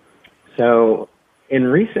 So, in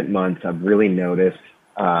recent months, I've really noticed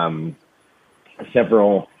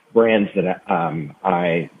several brands that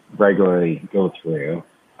I regularly go through,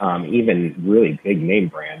 even really big name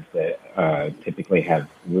brands that typically have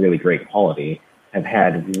really great quality, have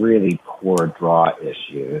had really poor draw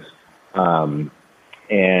issues. And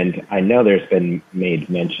I know there's been made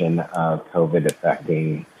mention of COVID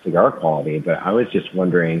affecting cigar quality, but I was just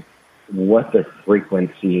wondering what the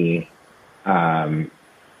frequency that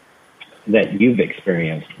you've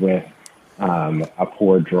experienced with a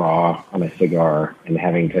poor draw on a cigar and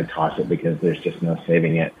having to toss it because there's just no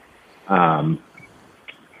saving it.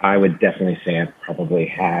 I would definitely say I've probably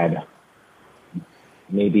had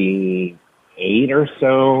maybe 8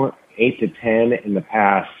 to 10 in the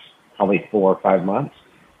past probably 4 or 5 months.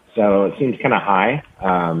 So it seems kind of high.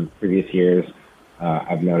 Previous years,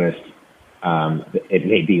 I've noticed it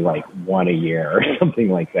may be like 1 a year or something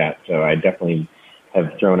like that. So I definitely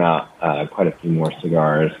have thrown out quite a few more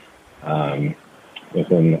cigars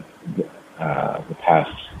within the past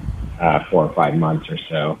 4 or 5 months or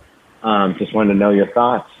so. Just wanted to know your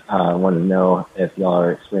thoughts. Wanted to know if y'all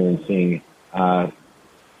are experiencing a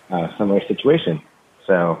similar situation.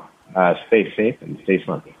 So stay safe and stay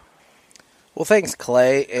smoky. Well, thanks,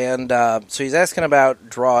 Clay. And so he's asking about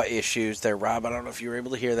draw issues there, Rob. I don't know if you were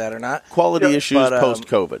able to hear that or not. Quality issues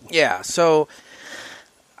post-COVID. Yeah, so,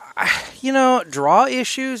 draw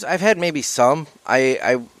issues, I've had maybe some.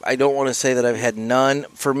 I don't want to say that I've had none.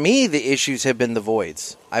 For me, the issues have been the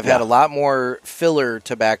voids. I've had a lot more filler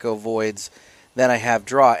tobacco voids than I have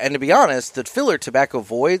draw. And to be honest, the filler tobacco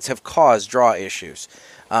voids have caused draw issues.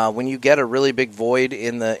 When you get a really big void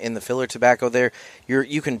in the filler tobacco there,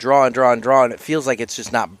 you can draw and draw and draw, and it feels like it's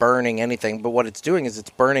just not burning anything. But what it's doing is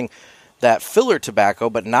it's burning that filler tobacco,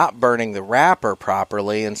 but not burning the wrapper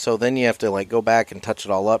properly. And so then you have to go back and touch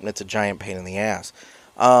it all up, and it's a giant pain in the ass.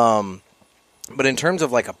 But in terms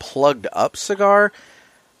of a plugged up cigar,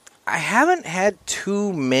 I haven't had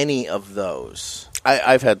too many of those.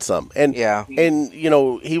 I've had some, and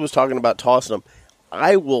he was talking about tossing them.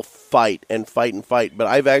 I will fight and fight and fight, but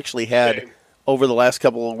I've actually had, over the last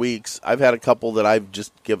couple of weeks, I've had a couple that I've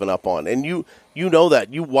just given up on. And you know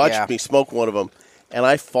that. You watched me smoke one of them, and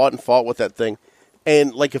I fought with that thing.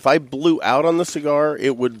 And, if I blew out on the cigar,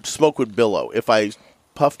 smoke would billow. If I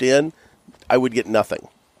puffed in, I would get nothing.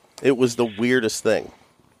 It was the weirdest thing.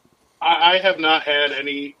 I have not had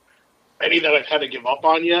any that I've had to give up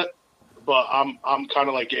on yet. But I'm kind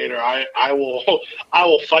of like Gator. I will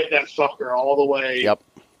fight that sucker all the way,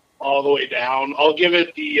 all the way down. I'll give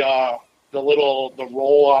it the roll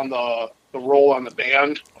on the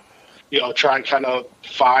band. Try and kind of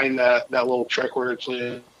find that little trick where it's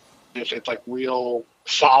if it's real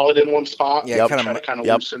solid in one spot. Yeah, kind of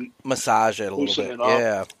loosen, massage it a little bit.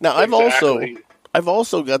 Yeah. Now I've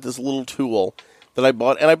also got this little tool that I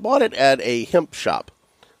bought, and I bought it at a hemp shop.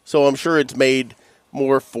 So I'm sure it's made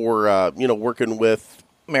more for working with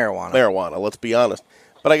marijuana. Let's be honest.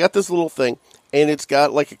 But I got this little thing, and it's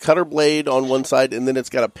got like a cutter blade on one side, and then it's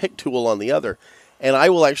got a pick tool on the other. And I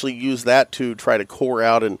will actually use that to try to core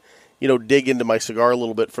out and dig into my cigar a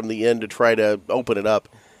little bit from the end to try to open it up.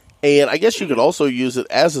 And I guess you could also use it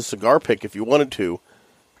as a cigar pick if you wanted to,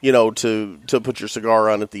 to put your cigar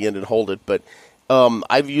on at the end and hold it. But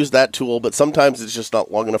I've used that tool, but sometimes it's just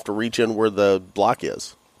not long enough to reach in where the block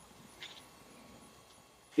is.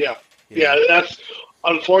 Yeah, that's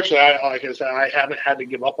unfortunate. Like I said, I haven't had to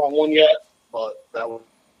give up on one yet, but that would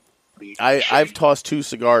be. I've tossed 2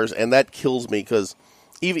 cigars, and that kills me because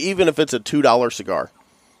even if it's a $2 cigar,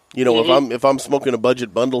 if I'm smoking a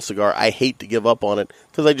budget bundle cigar, I hate to give up on it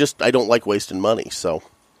because I don't like wasting money. So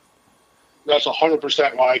that's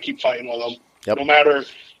 100% why I keep fighting with them. Yep. No matter,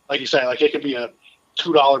 like you say, like it could be a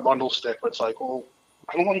 $2 bundle stick, but it's like, well,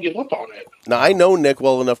 I don't want to give up on it. Now I know Nick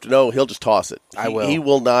well enough to know he'll just toss it. I will. He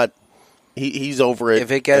will not. He's over it.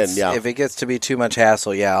 If it gets to be too much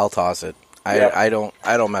hassle, I'll toss it. I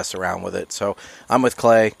don't mess around with it. So I'm with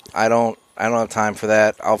Clay. I don't have time for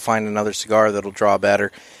that. I'll find another cigar that'll draw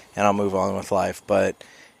better, and I'll move on with life. But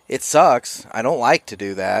it sucks. I don't like to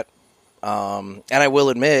do that. And I will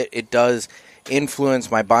admit it does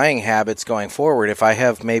influence my buying habits going forward. If I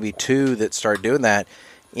have maybe 2 that start doing that,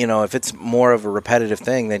 if it's more of a repetitive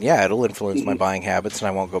thing, then it'll influence my buying habits, and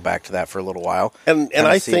I won't go back to that for a little while. And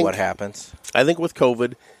I think what happens. I think with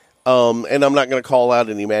COVID, and I'm not going to call out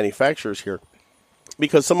any manufacturers here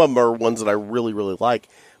because some of them are ones that I really, really like.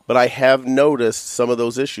 But I have noticed some of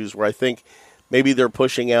those issues where I think maybe they're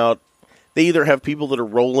pushing out. They either have people that are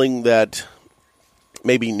rolling that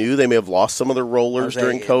maybe new. They may have lost some of their rollers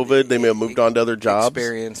during COVID. They may have moved on to other jobs.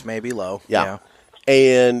 Experience may be low. Yeah.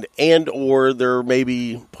 And or they're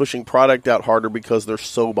maybe pushing product out harder because they're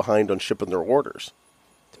so behind on shipping their orders.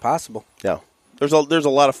 It's possible. Yeah. There's a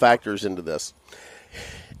lot of factors into this.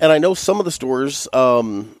 And I know some of the stores,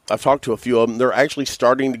 I've talked to a few of them, they're actually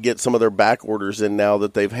starting to get some of their back orders in now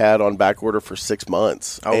that they've had on back order for 6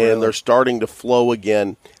 months. Oh, and really? They're starting to flow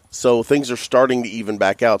again. So things are starting to even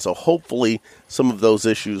back out. So hopefully some of those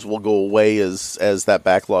issues will go away as that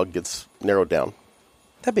backlog gets narrowed down.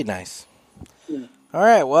 That'd be nice. All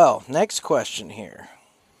right, well, next question here.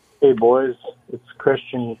 Hey, boys. It's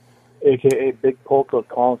Christian, a.k.a. Big Polka,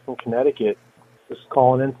 calling from Connecticut. Just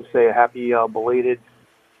calling in to say a happy belated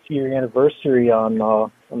 2-year anniversary on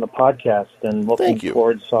the podcast, and looking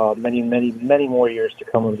towards many, many, many more years to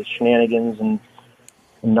come of the shenanigans and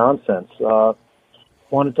nonsense.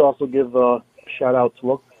 Wanted to also give a shout-out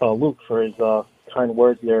to Luke for his kind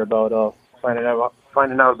words there about finding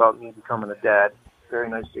out about me becoming a dad. Very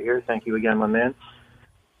nice to hear. Thank you again, my man.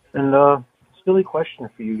 And silly question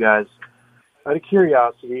for you guys. Out of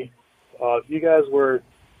curiosity, if you guys were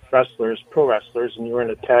wrestlers, pro wrestlers, and you were in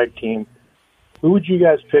a tag team, who would you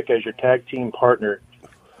guys pick as your tag team partner,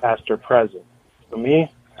 past or present? For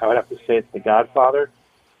me, I would have to say it's The Godfather,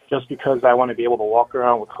 just because I want to be able to walk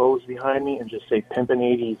around with hose behind me and just say, "Pimpin'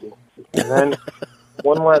 ain't easy." And then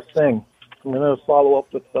one last thing. I'm going to follow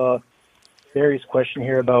up with Barry's question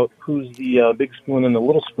here about who's the big spoon and the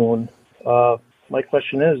little spoon. My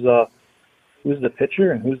question is, who's the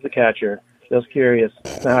pitcher and who's the catcher? Just curious.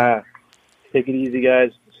 Take it easy,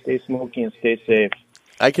 guys. Stay smoky and stay safe.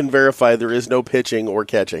 I can verify there is no pitching or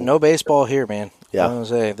catching. No baseball here, man. Yeah. I was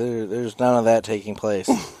going to say, there's none of that taking place.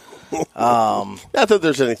 Not that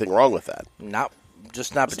there's anything wrong with that. Not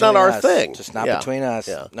between us. It's not our thing. Just not between us.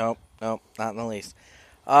 Yeah. Nope, not in the least.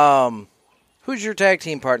 Who's your tag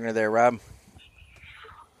team partner there, Rob?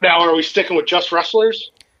 Now, are we sticking with just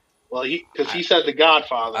wrestlers? Well, because he said The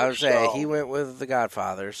Godfather. I would say he went with The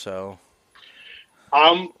Godfather, so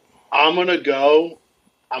I'm gonna go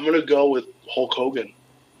with Hulk Hogan.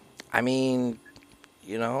 I mean,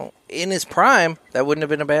 in his prime, that wouldn't have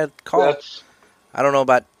been a bad call. I don't know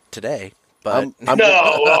about today, but no.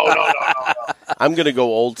 I'm gonna go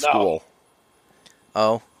old school.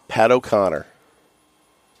 Oh, Pat O'Connor.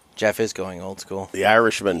 Jeff is going old school. The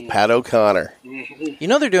Irishman, Pat O'Connor.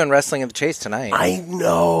 They're doing Wrestling at the Chase tonight. I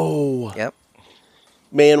know. Yep.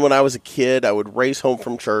 Man, when I was a kid, I would race home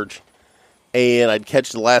from church, and I'd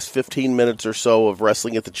catch the last 15 minutes or so of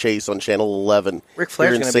Wrestling at the Chase on Channel 11 Ric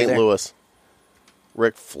Flair's here in St. be there. Louis.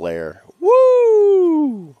 Ric Flair.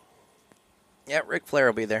 Woo! Yeah, Ric Flair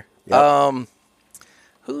will be there. Yep.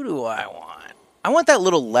 Who do I want? I want that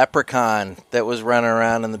little leprechaun that was running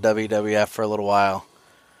around in the WWF for a little while.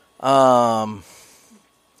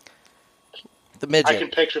 The midget. I can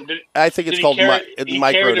picture him. I think it's called he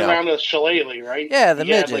micro carried now. around a shillelagh, right? Yeah, the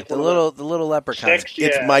He had, midget, like, the one of little leprechaun. sticks,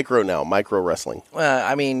 It's yeah. micro now, micro wrestling. Well,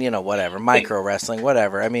 I mean, whatever, micro wrestling,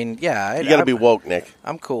 whatever. I mean, yeah, You got to be woke, Nick.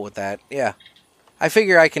 I'm cool with that. Yeah, I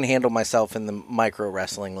figure I can handle myself in the micro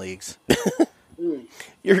wrestling leagues.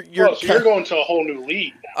 You're so you're going to a whole new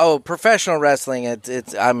league. Oh, professional wrestling,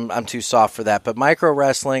 I'm too soft for that. But micro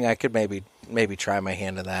wrestling, I could maybe try my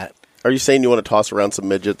hand in that. Are you saying you want to toss around some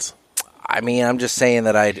midgets? I mean, I'm just saying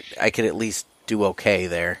that I could at least do okay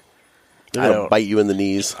there. They're going to bite you in the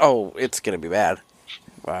knees. Oh, it's going to be bad.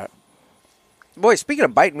 But, boy, speaking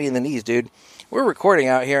of biting me in the knees, dude, we're recording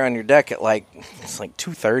out here on your deck at it's like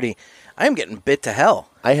 2:30. I am getting bit to hell.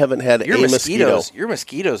 I haven't had a mosquito. Your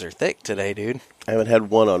mosquitoes are thick today, dude. I haven't had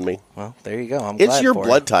one on me. Well, there you go. I'm it's glad your for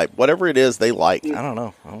blood you. type. Whatever it is, they like. I don't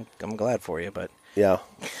know. I'm glad for you, but... Yeah.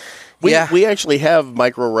 We actually have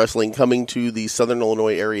micro wrestling coming to the Southern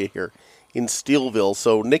Illinois area here in Steelville,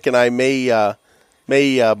 so Nick and I may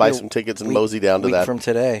buy some tickets and mosey down to that. From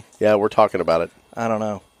today. Yeah, we're talking about it. I don't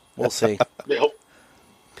know. We'll see. They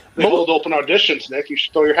hold open auditions, Nick. You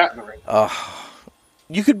should throw your hat in the ring.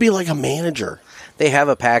 You could be like a manager. They have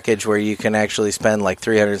a package where you can actually spend like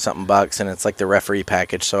 $300-something bucks, and it's like the referee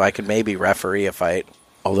package, so I could maybe referee a fight.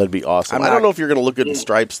 Oh, that'd be awesome. I don't know if you're going to look good in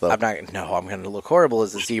stripes, though. I'm going to look horrible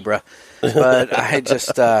as a zebra. But I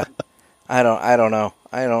just, I don't know.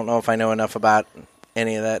 I don't know if I know enough about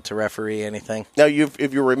any of that to referee anything. Now,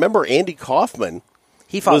 if you remember, Andy Kaufman,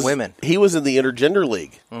 he fought women. He was in the intergender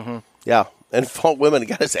league. Mm-hmm. Yeah, and fought women and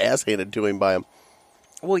got his ass handed to him by him.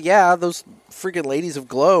 Well, yeah, those freaking ladies of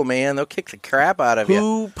Glow, man, they'll kick the crap out of you.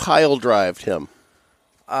 Who pile-drived him?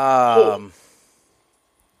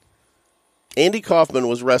 Andy Kaufman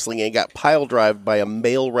was wrestling and got pile-drived by a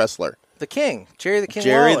male wrestler. The King. Jerry the King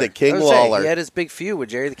Jerry Lawler. the King Lawler. He had his big feud with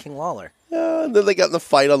Jerry the King Lawler. And then they got in the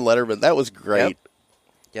fight on Letterman. That was great.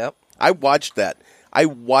 Yep. I watched that. I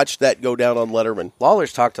watched that go down on Letterman.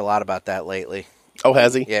 Lawler's talked a lot about that lately. Oh,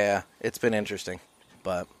 has he? Yeah, it's been interesting.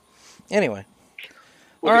 But anyway.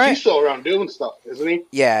 Well, all right. He's still around doing stuff, isn't he?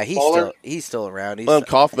 Yeah, he's still around.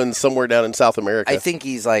 Kaufman's somewhere down in South America. I think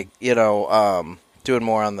he's like, doing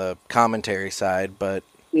more on the commentary side, but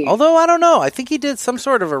although I don't know, I think he did some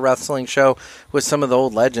sort of a wrestling show with some of the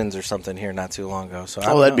old legends or something here not too long ago. So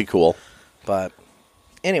that'd be cool. But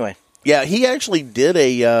anyway, yeah, he actually did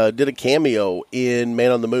a cameo in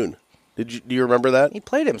Man on the Moon. Do you remember that? He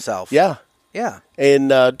played himself. Yeah. Yeah. And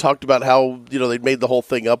talked about how, they'd made the whole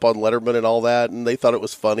thing up on Letterman and all that, and they thought it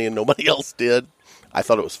was funny, and nobody else did. I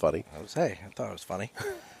thought it was funny. I thought it was funny.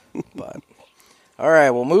 But all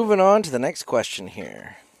right, well, moving on to the next question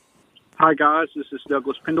here. Hi, guys. This is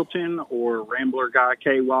Douglas Pendleton, or Rambler Guy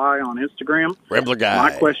KY on Instagram. Rambler Guy.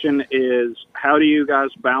 My question is, how do you guys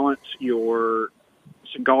balance your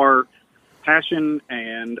cigar passion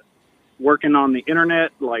and working on the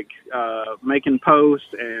internet, like making posts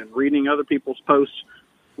and reading other people's posts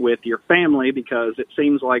with your family? Because it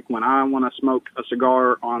seems like when I want to smoke a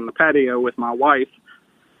cigar on the patio with my wife,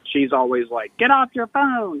 she's always like, get off your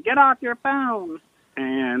phone, get off your phone.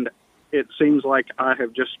 And it seems like I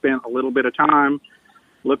have just spent a little bit of time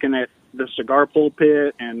looking at the Cigar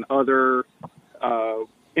Pulpit and other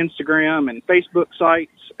Instagram and Facebook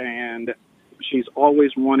sites, and she's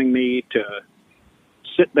always wanting me to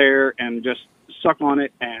sit there and just suck on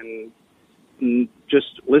it and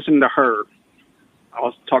just listen to her.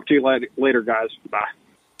 I'll talk to you later, guys. Bye.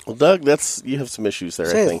 Well, Doug, you have some issues there,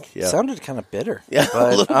 I think. Yeah. Sounded kind of bitter. Yeah,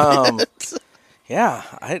 but, a little bit. Yeah.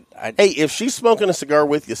 Hey, if she's smoking a cigar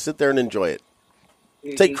with you, sit there and enjoy it.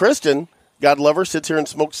 Mm-hmm. Take Kristen, God love her, sits here and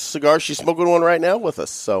smokes a cigar. She's smoking one right now with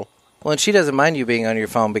us. So, well, and she doesn't mind you being on your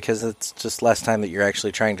phone because it's just less time that you're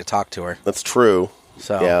actually trying to talk to her. That's true.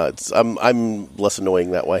 So yeah, I'm less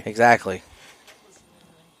annoying that way. Exactly.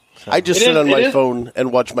 So. I just sit on my phone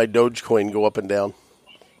and watch my Dogecoin go up and down.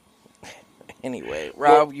 Anyway,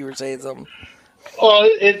 Rob, you were saying something. Well,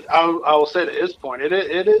 I will say to his point, it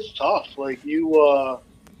is tough. Like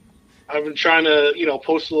I've been trying to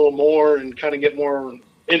post a little more and kind of get more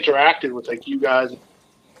interactive with like you guys and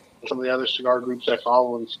some of the other cigar groups I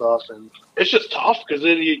follow and stuff, and it's just tough because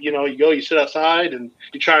then you sit outside and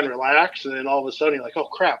you try and relax, and then all of a sudden you're like, oh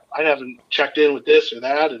crap, I haven't checked in with this or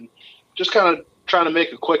that, and just kind of trying to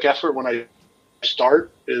make a quick effort when I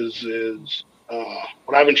start is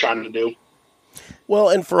what I've been trying to do. Well,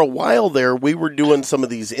 and for a while there, we were doing some of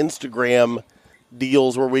these Instagram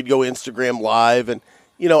deals where we'd go Instagram live, and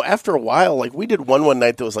after a while, like we did one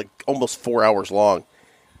night that was like almost 4 hours long,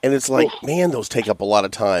 and it's like, man, those take up a lot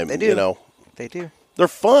of time. They do. They do. They're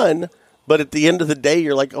fun, but at the end of the day,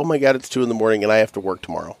 you're like, oh my god, it's 2 a.m. and I have to work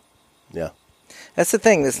tomorrow. Yeah. That's the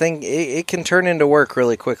thing. This thing, it can turn into work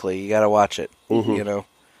really quickly. You got to watch it. Mm-hmm. You know,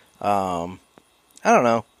 I don't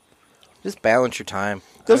know. Just balance your time.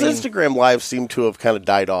 Those Instagram lives seem to have kind of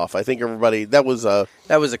died off. I think everybody that was a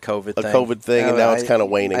COVID thing. A COVID thing, and now it's kind of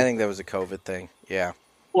waning. I think that was a COVID thing. Yeah.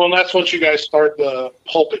 Well, and that's once you guys start the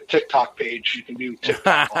Pulpit TikTok page, you can do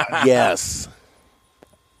TikTok live. Yes.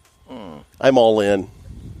 I'm all in.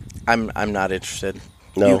 I'm not interested.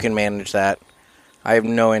 No. You can manage that. I have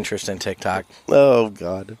no interest in TikTok. Oh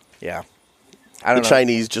God. Yeah. I don't know.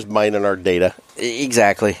 Chinese just mining our data.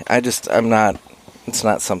 Exactly. I'm not. It's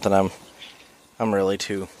not something I'm really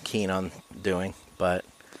too keen on doing. But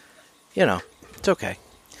it's okay.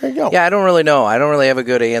 There you go. Yeah, I don't really know. I don't really have a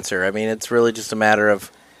good answer. I mean, it's really just a matter of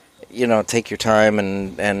take your time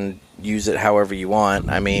and use it however you want.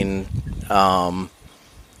 I mean, I'm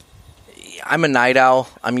a night owl.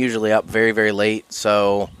 I'm usually up very, very late,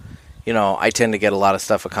 so I tend to get a lot of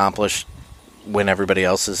stuff accomplished when everybody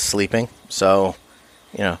else is sleeping. So,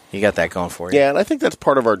 you got that going for you. Yeah, and I think that's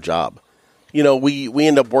part of our job. We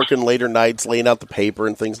end up working later nights, laying out the paper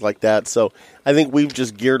and things like that. So I think we've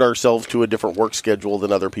just geared ourselves to a different work schedule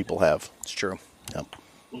than other people have. It's true. Yep.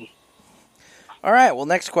 All right, well,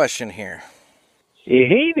 next question here.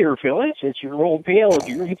 Hey there, fellas. It's your old pal,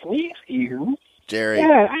 Jerry Fleece here. Jerry.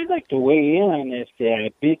 Yeah, I'd like to weigh in on this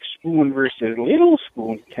big spoon versus little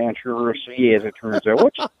spoon controversy, as it turns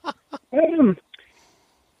out.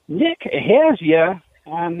 Nick has you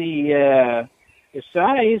on the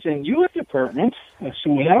size and youth department,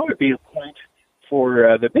 so that would be a point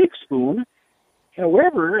for the big spoon.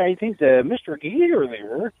 However, I think the Mr. Gator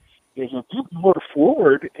there is a bit more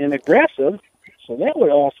forward and aggressive, so that would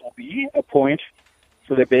also be a point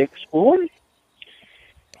for the big spoon.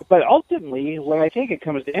 But ultimately, what I think it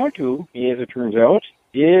comes down to, as it turns out,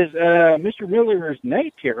 is Mr. Miller's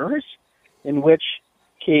night terrors, in which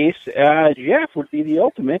case Jeff would be the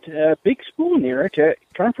ultimate big spoon there to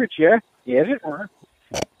comfort you, as it were.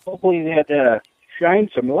 Hopefully that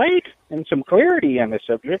shines some light and some clarity on the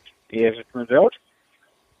subject, as it turns out.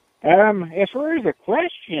 As far as the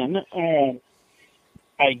question,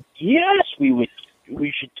 I guess we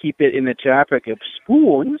should keep it in the topic of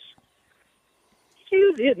spoons.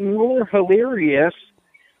 Is it more hilarious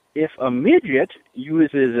if a midget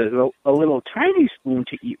uses a little tiny spoon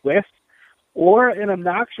to eat with, or an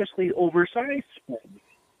obnoxiously oversized spoon?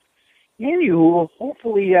 Anywho,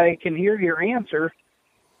 hopefully I can hear your answer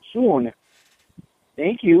soon.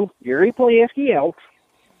 Thank you. Jerry Pulaski out.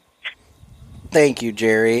 Thank you,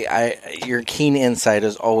 Jerry. Your keen insight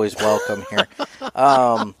is always welcome here.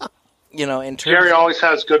 In terms Jerry always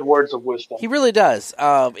has good words of wisdom. He really does.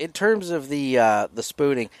 In terms of the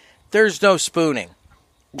spooning, there's no spooning.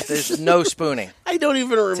 There's no spooning. I don't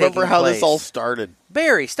even remember how this all started.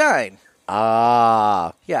 Barry Stein.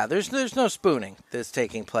 Ah. Yeah, there's no spooning that's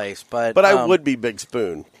taking place, but I would be Big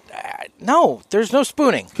Spoon. No, there's no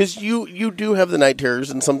spooning. Because you do have the night terrors,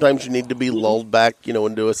 and sometimes you need to be lulled back,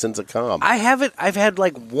 into a sense of calm. I've had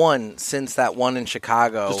like one since that one in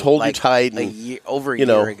Chicago. Just hold you tight and over a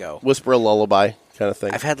year ago. Whisper a lullaby kind of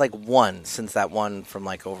thing. I've had like one since that one from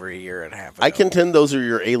like over a year and a half ago. I contend those are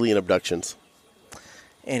your alien abductions.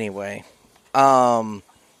 Anyway, no,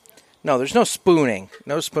 there's no spooning.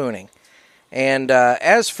 No spooning. And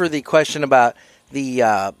as for the question about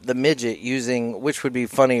the midget using, which would be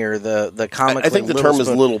funnier, the comically I think the term is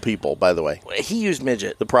little people, by the way. He used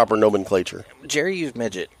midget. The proper nomenclature. Jerry used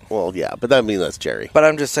midget. Well, yeah, but that means that's Jerry. But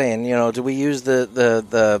I'm just saying, do we use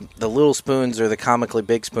the little spoons or the comically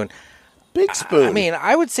big spoon? Big spoon. I mean,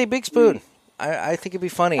 I would say big spoon. I think it'd be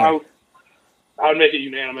funnier. I would make it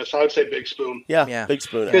unanimous. I would say big spoon. Yeah. Big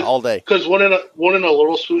spoon all day. Because one in a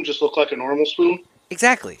little spoon just look like a normal spoon.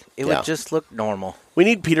 Exactly. It would just look normal. We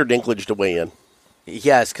need Peter Dinklage to weigh in.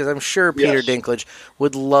 Yes, because I'm sure Peter Dinklage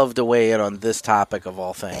would love to weigh in on this topic of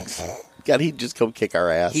all things. God, he'd just come kick our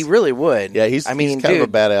ass. He really would. Yeah, he's kind of a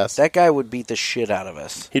badass. That guy would beat the shit out of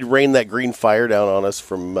us. He'd rain that green fire down on us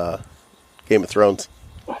from Game of Thrones.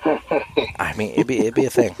 I mean, it'd be a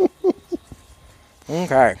thing.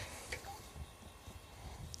 Okay.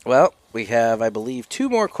 Well, we have, I believe, 2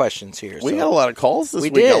 more questions here. We got a lot of calls this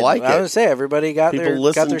week. Did. I like it. I was going to say, everybody got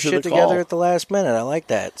their shit together at the last minute. I like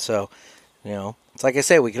that. So, it's like I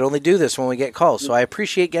say, we can only do this when we get calls. So I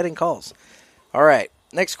appreciate getting calls. All right.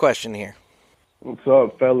 Next question here. What's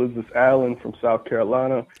up, fellas? It's Alan from South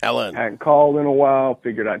Carolina. Alan. Hadn't called in a while.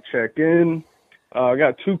 Figured I'd check in. I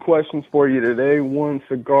got 2 questions for you today. One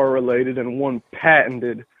cigar-related and one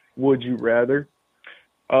patented would you rather.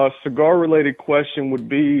 Cigar-related question would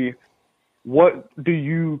be, what do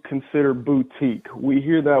you consider boutique? We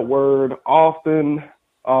hear that word often.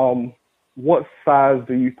 What size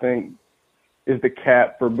do you think is the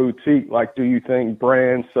cap for boutique? Like, do you think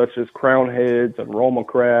brands such as Crown Heads and Roma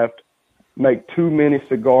Craft make too many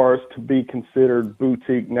cigars to be considered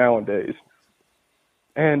boutique nowadays?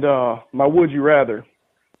 And my would you rather,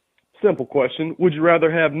 simple question, would you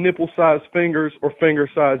rather have nipple-sized fingers or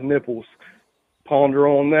finger-sized nipples? Ponder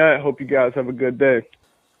on that. Hope you guys have a good day.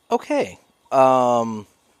 Okay. The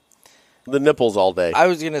nipples all day. I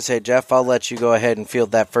was going to say, Jeff, I'll let you go ahead and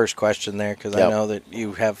field that first question there because I know that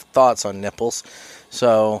you have thoughts on nipples.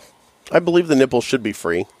 So, I believe the nipples should be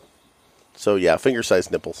free. So, yeah,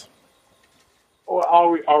 finger-sized nipples. Or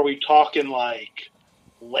are we talking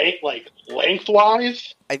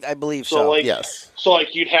lengthwise? I believe so. Yes. So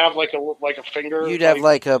you'd have like a finger. You'd have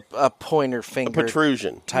like a pointer finger, a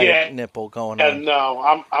protrusion type nipple going on.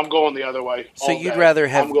 No, I'm going the other way. So you'd rather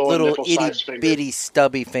have little itty bitty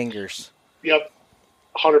stubby fingers. Yep,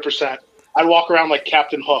 100%. I'd walk around like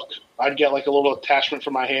Captain Hook. I'd get like a little attachment for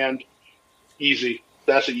my hand. Easy.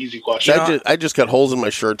 That's an easy question. I just cut holes in my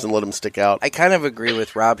shirts and let them stick out. I kind of agree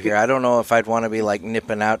with Rob here. I don't know if I'd want to be like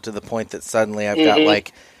nipping out to the point that suddenly I've got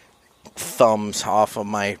like thumbs off of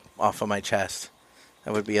my chest.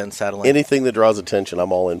 That would be unsettling. Anything that draws attention,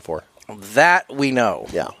 I'm all in for. That we know.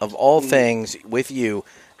 Yeah. Of all things with you,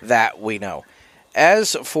 that we know.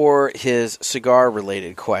 As for his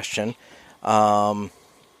cigar-related question,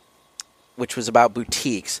 which was about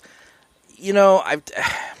boutiques,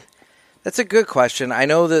 that's a good question. I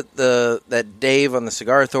know that that Dave on the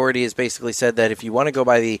Cigar Authority has basically said that if you want to go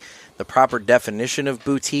by the proper definition of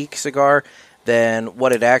boutique cigar, then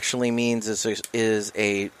what it actually means is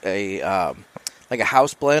a like a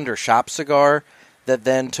house blend or shop cigar that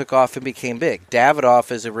then took off and became big.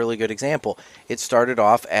 Davidoff is a really good example. It started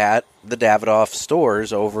off at the Davidoff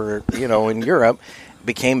stores over, in Europe,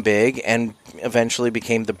 became big, and eventually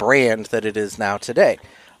became the brand that it is now today.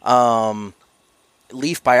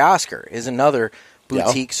 Leaf by Oscar is another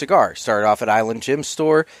boutique cigar. Started off at Island Jim's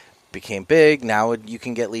store, became big. Now you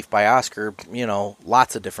can get Leaf by Oscar,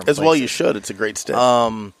 lots of different places. As well you should. It's a great stint.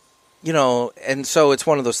 And so it's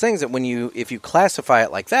one of those things that if you classify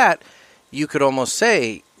it like that, you could almost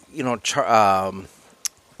say,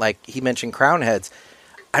 like he mentioned Crown Heads.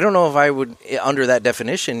 I don't know if I would, under that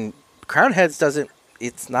definition, Crown Heads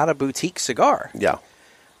it's not a boutique cigar. Yeah.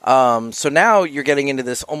 So now you're getting into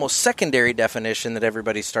this almost secondary definition that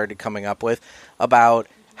everybody started coming up with about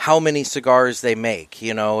how many cigars they make.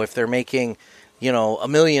 If they're making, 1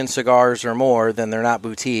 million cigars or more, then they're not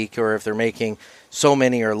boutique, or if they're making so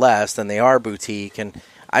many or less, then they are boutique. And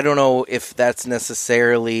I don't know if that's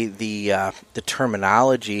necessarily the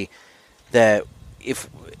terminology that if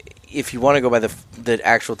you want to go by the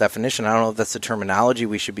actual definition, I don't know if that's the terminology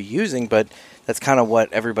we should be using, but that's kind of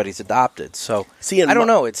what everybody's adopted. So I don't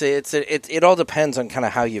know. It all depends on kind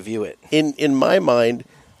of how you view it. In my mind,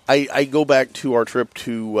 I go back to our trip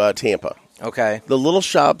to Tampa. Okay. The little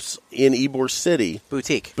shops in Ybor City.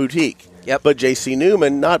 Boutique. Yep. But J.C.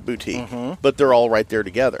 Newman, not boutique. Mm-hmm. But they're all right there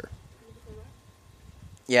together.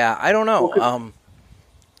 Yeah, I don't know.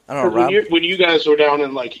 I don't know, Rob. When you guys were down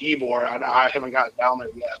in like Ybor, I haven't gotten down there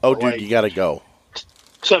yet. Oh, dude, you got to go.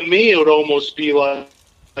 To me, it would almost be like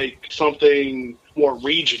something more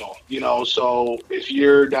regional, So if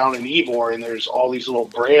you're down in Ybor and there's all these little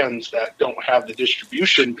brands that don't have the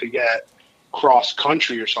distribution to get cross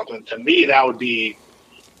country or something, to me that would be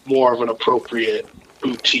more of an appropriate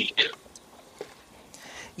boutique.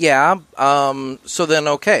 Yeah. So then,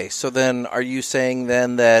 okay. So then, are you saying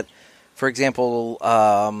then that, for example,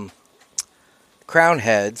 Crown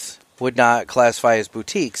Heads would not classify as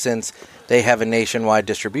boutique since they have a nationwide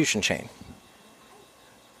distribution chain?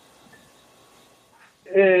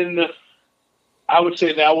 And I would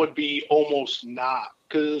say that would be almost not,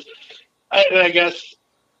 because I guess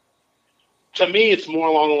to me it's more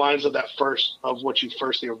along the lines of the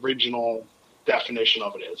original definition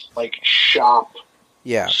of it is, like shop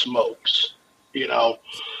smokes,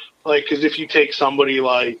 because if you take somebody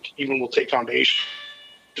like, even we'll take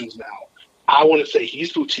Foundations now, I wouldn't say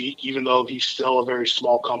he's boutique, even though he's still a very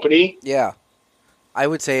small company. Yeah. I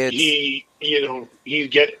would say it's... he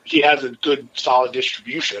has a good, solid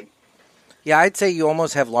distribution. Yeah, I'd say you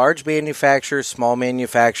almost have large manufacturers, small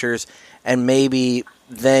manufacturers, and maybe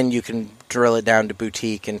then you can drill it down to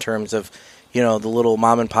boutique in terms of, the little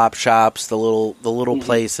mom and pop shops, the little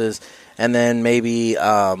places, and then maybe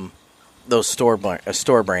those store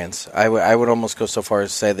brands. I would almost go so far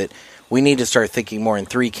as to say that we need to start thinking more in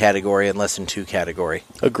 3 category and less in 2 category.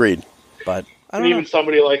 Agreed. But even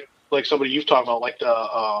somebody like somebody you've talked about, like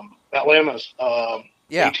the Atlanta's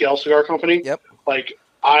ATL Cigar Company. Yep. Like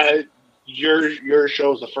your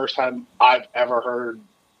show is the first time I've ever heard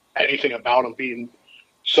anything about them being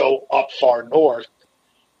so up far north.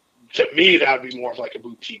 To me, that would be more of like a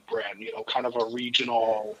boutique brand, kind of a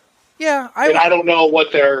regional. Yeah, I don't know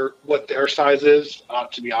what their size is,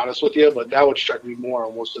 to be honest with you, but that would strike me more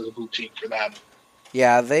almost as a boutique for them.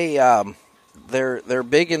 Yeah, they're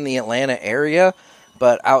big in the Atlanta area,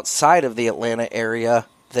 but outside of the Atlanta area,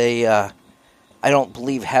 they I don't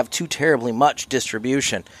believe have too terribly much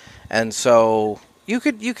distribution, and so you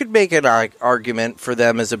could make an argument for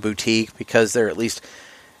them as a boutique because they're at least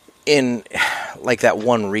in like that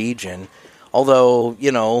one region. Although,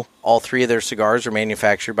 all three of their cigars are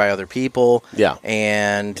manufactured by other people. Yeah.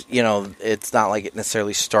 And, it's not like it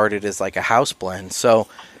necessarily started as like a house blend. So,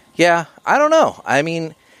 yeah, I don't know. I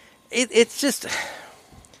mean, it's just,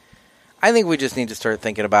 I think we just need to start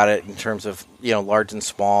thinking about it in terms of, large and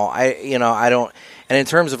small. I don't, and in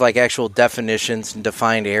terms of like actual definitions and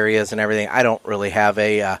defined areas and everything, I don't really have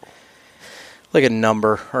a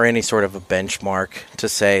number or any sort of a benchmark to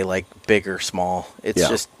say like big or small. It's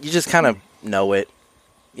just, you just kind of know it,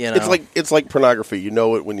 It's like pornography. You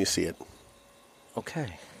know it when you see it.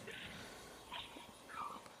 Okay.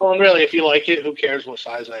 Well, and really, if you like it, who cares what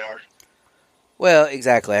size they are? Well,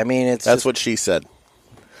 exactly. I mean, that's what she said.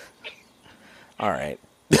 All right.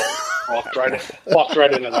 Walked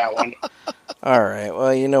right into that one. All right.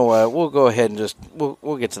 Well, you know what? We'll go ahead and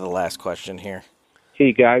we'll get to the last question here.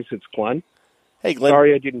 Hey guys, it's Glenn. Hey Glenn.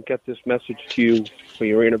 Sorry I didn't get this message to you for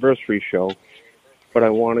your anniversary show, but I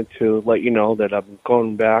wanted to let you know that I've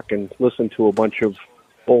gone back and listened to a bunch of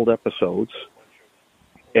old episodes,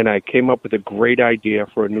 and I came up with a great idea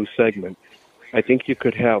for a new segment. I think you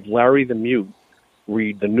could have Larry the Mute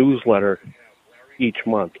read the newsletter each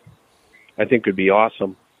month. I think it'd be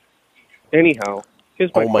awesome. Anyhow,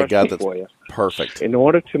 here's my question for you. Perfect. In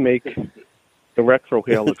order to make the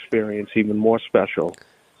retrohale experience even more special,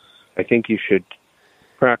 I think you should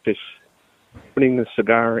practice putting the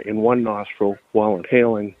cigar in one nostril while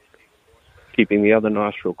inhaling, keeping the other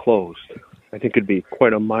nostril closed. I think it'd be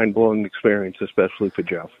quite a mind-blowing experience, especially for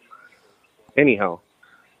Jeff. Anyhow,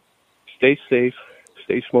 stay safe,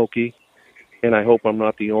 stay smoky, and I hope I'm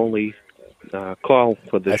not the only call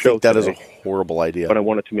for the show think that today, is a horrible idea. but I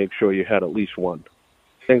wanted to make sure you had at least one.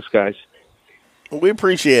 Thanks, guys. We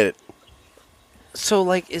appreciate it. So,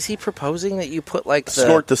 like, is he proposing that you put, like,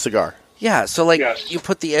 snort the cigar? Yeah, so, like, you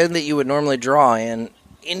put the end that you would normally draw in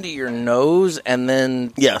into your nose, and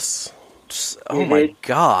then... Yes. Oh, my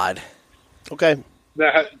God. Okay.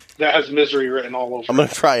 That has misery written all over. I'm going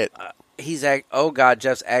to try it. Oh, God,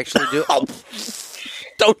 Jeff's actually doing...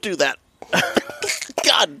 Don't do that.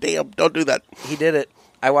 God damn, don't do that. He did it.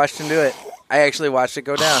 I watched him do it. I actually watched it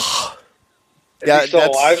go down. Is he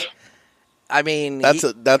still alive? I mean,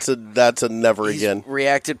 that's a never again.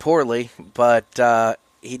 Reacted poorly, but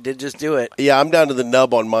he did just do it. Yeah, I'm down to the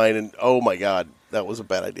nub on mine, and oh my God, that was a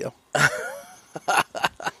bad idea. But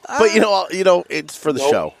you know, it's for the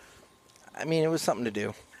show. I mean, it was something to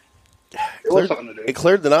do. It was something to do. It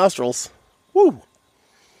cleared the nostrils. Woo!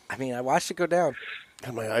 I mean, I watched it go down.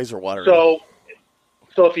 And my eyes are watering.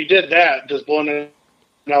 So if you did that, does blowing it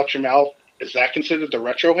out your mouth, is that considered the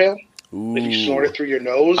retrohale? Ooh. If you snort it through your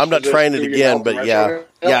nose? I'm not trying it again, but yeah,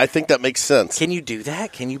 I think that makes sense. Can you do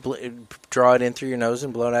that? Can you draw it in through your nose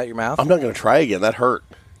and blow it out your mouth? I'm not going to try again. That hurt.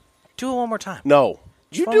 Do it one more time. No,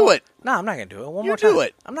 you do it. No, I'm not going to do it. One You more time. do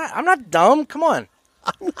it. I'm not dumb. Come on.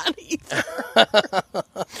 I'm not either. I'm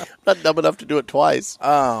not dumb enough to do it twice.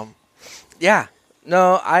 Yeah.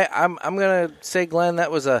 No, I'm gonna say, Glenn,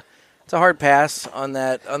 it's a hard pass on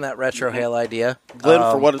that retrohale idea. Glenn,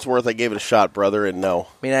 for what it's worth, I gave it a shot, brother, and no. I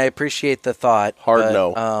mean, I appreciate the thought. Hard but,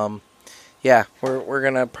 no. Yeah, we're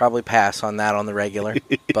gonna probably pass on that on the regular,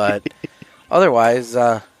 but otherwise,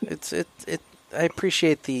 I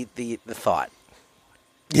appreciate the thought.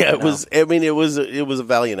 Yeah, it was. I mean, it was a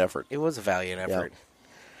valiant effort. It was a valiant effort. Yeah.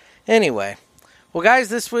 Anyway, well, guys,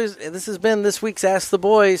 this has been this week's Ask the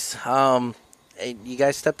Boys. You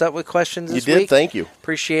guys stepped up with questions this week. You did, thank you.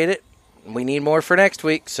 Appreciate it. We need more for next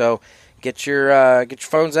week, so get your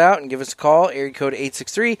phones out and give us a call. Area code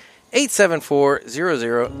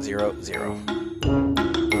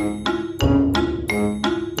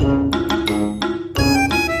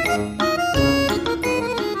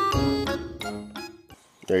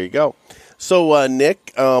There you go. So,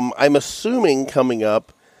 Nick, I'm assuming coming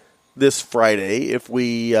up this Friday, if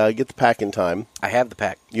we get the pack in time. I have the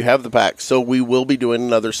pack. You have the pack. So we will be doing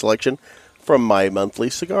another selection from My Monthly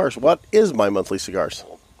Cigars. What is My Monthly Cigars?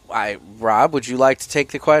 Rob, would you like to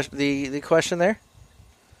take the question there?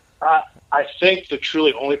 I think the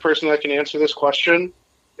truly only person that can answer this question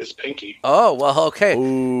is Pinky. Oh, well, okay.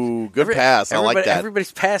 Ooh, good pass. I like that.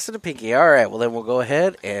 Everybody's passing to Pinky. All right, well, then we'll go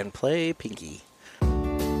ahead and play Pinky.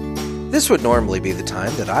 This would normally be the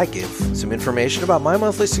time that I give some information about My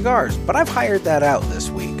Monthly Cigars, but I've hired that out this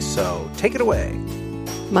week, so take it away.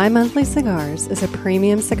 My Monthly Cigars is a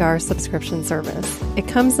premium cigar subscription service. It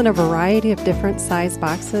comes in a variety of different size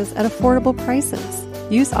boxes at affordable prices.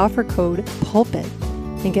 Use offer code PULPIT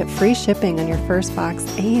and get free shipping on your first box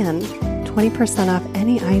and 20% off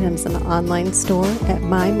any items in the online store at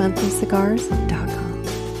mymonthlycigars.com.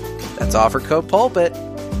 That's offer code PULPIT.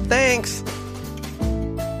 Thanks.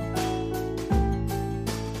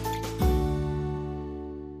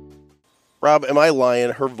 Rob, am I lying?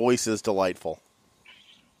 Her voice is delightful.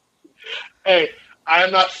 Hey,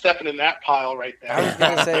 I'm not stepping in that pile right there. I was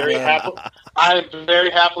going to say, I'm very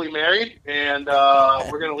happily married, and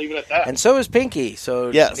we're going to leave it at that. And so is Pinky. So,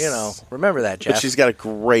 yes. Remember that, Jeff. But she's got a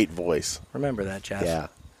great voice. Remember that, Jeff. Yeah.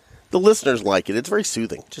 The listeners like it. It's very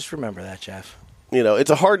soothing. Just remember that, Jeff. It's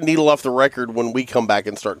a hard needle off the record when we come back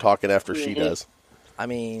and start talking after she does. I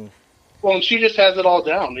mean... Well, and she just has it all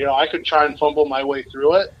down. I could try and fumble my way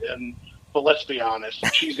through it, but let's be honest,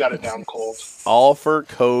 she's got it down cold. Offer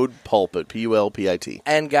code PULPIT, PULPIT.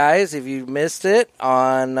 And guys, if you missed it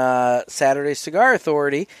on Saturday Cigar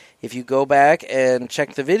Authority, if you go back and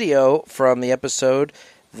check the video from the episode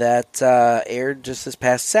that aired just this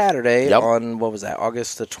past Saturday on, what was that,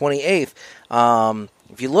 August the 28th,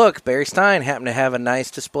 if you look, Barry Stein happened to have a nice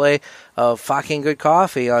display of fucking good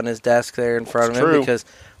coffee on his desk there in front of him because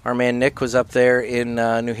our man Nick was up there in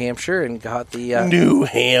New Hampshire and got the... New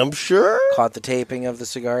Hampshire? Caught the taping of the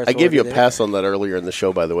Cigar I gave you a pass on that earlier in the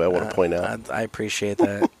show, by the way, I want to point out. I appreciate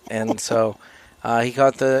that. And so he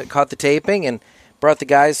caught the taping and brought the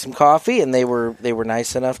guys some coffee, and they were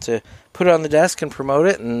nice enough to put it on the desk and promote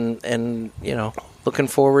it, and looking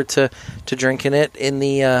forward to drinking it in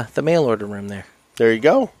the mail order room there. There you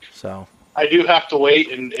go. So I do have to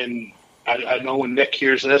wait, and I know when Nick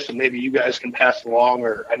hears this, and maybe you guys can pass it along,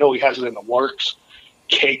 or I know he has it in the works.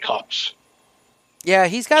 K-Cups. Yeah,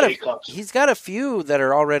 he's got a few that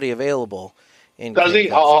are already available. Does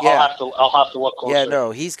he? I'll have to look closer. Yeah,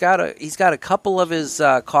 no, he's got a couple of his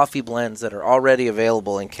coffee blends that are already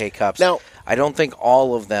available in K-Cups. Now, I don't think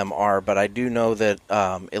all of them are, but I do know that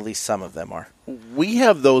at least some of them are. We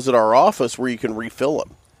have those at our office where you can refill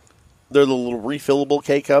them. They're the little refillable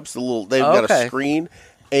K-Cups. They've got a screen.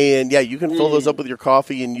 And, you can fill those up with your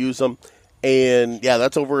coffee and use them. And,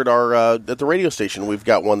 that's over at our at the radio station. We've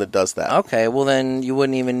got one that does that. Okay, well, then you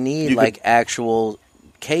wouldn't even need, actual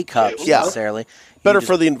K-Cups necessarily. Better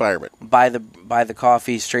for the environment. Buy the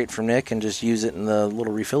coffee straight from Nick and just use it in the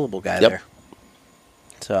little refillable guy there.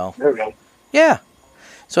 So there we go. Yeah.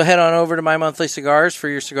 So head on over to My Monthly Cigars for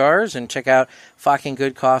your cigars and check out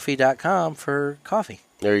fuckinggoodcoffee.com for coffee.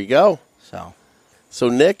 There you go. So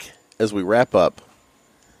Nick, as we wrap up,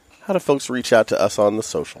 how do folks reach out to us on the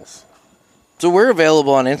socials? So we're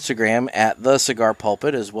available on Instagram at The Cigar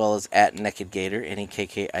Pulpit as well as at Naked Gator,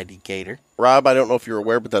 N-E-K-K-I-D Gator. Rob, I don't know if you're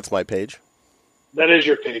aware, but that's my page. That is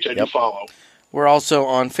your page. I do follow. We're also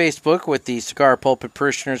on Facebook with the Cigar Pulpit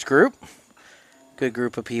Parishioners Group. Good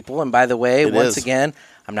group of people. And by the way, once again,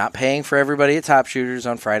 I'm not paying for everybody at Top Shooters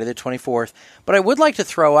on Friday the 24th, but I would like to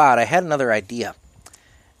throw out, I had another idea.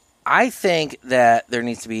 I think that there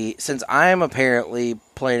needs to be, since I'm apparently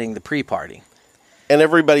planning the pre-party. And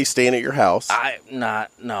everybody's staying at your house. No.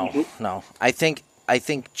 I think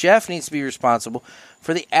Jeff needs to be responsible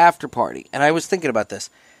for the after party. And I was thinking about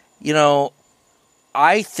this.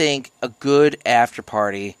 I think a good after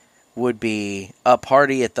party would be a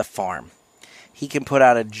party at the farm. He can put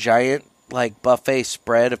out a giant buffet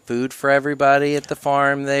spread of food for everybody at the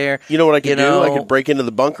farm there. You know what I could do? I could break into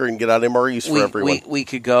the bunker and get out MREs for everyone. We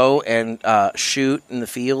could go and shoot in the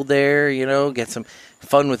field there, get some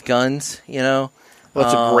fun with guns, Well,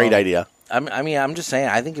 that's a great idea. I'm just saying,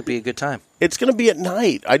 I think it'd be a good time. It's going to be at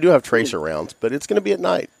night. I do have tracer rounds, but it's going to be at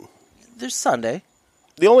night. There's Sunday.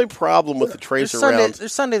 The only problem with the tracer rounds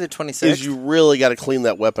there's Sunday the 26th. is you really got to clean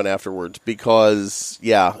that weapon afterwards because,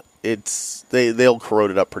 they'll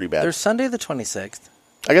corrode it up pretty bad. There's Sunday the 26th.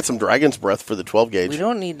 I got some Dragon's Breath for the 12 gauge. We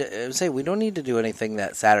don't need to do anything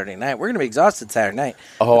that Saturday night. We're going to be exhausted Saturday night.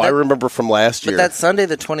 Oh, I remember from last year. But that Sunday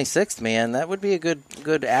the 26th, man, that would be a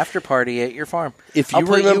good after party at your farm. If you I'll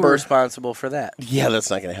put remember, you responsible for that. Yeah,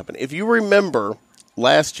 that's not going to happen. If you remember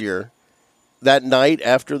last year, that night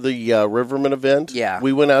after the Riverman event,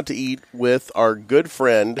 we went out to eat with our good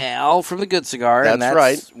friend Al from the Good Cigar. That's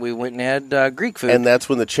right. We went and had Greek food. And that's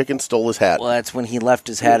when the chicken stole his hat. Well, that's when he left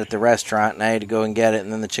his hat at the restaurant, and I had to go and get it,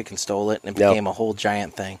 and then the chicken stole it, and it became a whole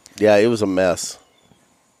giant thing. Yeah, it was a mess.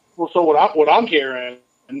 Well, so what I'm hearing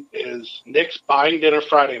is Nick's buying dinner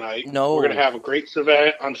Friday night. No. We're going to have a great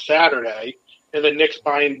event on Saturday, and then Nick's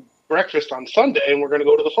buying breakfast on Sunday, and we're going to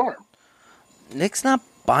go to the farm. Nick's not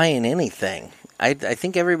buying anything. I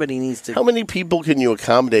think everybody needs to... How many people can you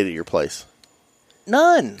accommodate at your place?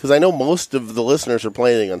 None. Because I know most of the listeners are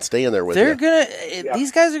planning on staying there with you.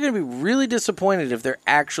 These guys are gonna be really disappointed if they're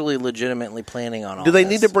actually legitimately planning on all Do they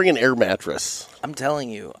this. need to bring an air mattress? I'm telling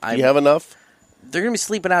you. Do you have enough? They're gonna be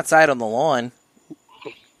sleeping outside on the lawn.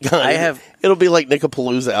 It'll be like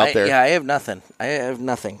Nicapalooza out there. Yeah, I have nothing. I have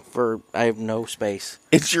no space.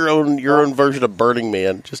 It's your own version of Burning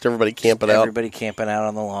Man. Just everybody camping out. Everybody camping out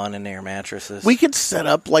on the lawn in air mattresses. We could set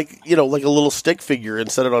up like a little stick figure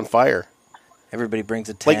and set it on fire. Everybody brings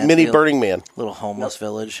a tent. Like mini Burning Man. Little homeless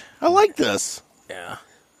village. I like this. Yeah.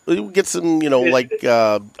 We'll get some,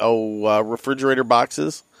 refrigerator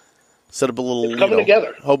boxes. Set up a little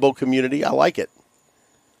together. Hobo community. I like it.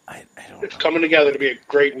 It's coming together to be a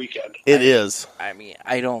great weekend. It is. I mean,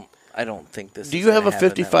 I don't think this. Do you have a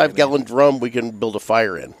 55-gallon drum we can build a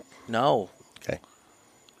fire in? No. Okay.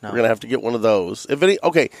 No. We're gonna have to get one of those. So if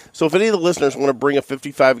any of the listeners want to bring a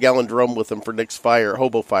 55-gallon drum with them for Nick's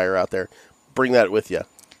hobo fire out there, bring that with you.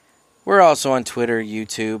 We're also on Twitter,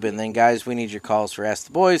 YouTube, and then, guys, we need your calls for Ask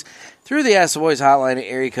the Boys through the Ask the Boys hotline at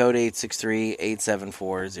area code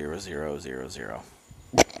 863-874-0000.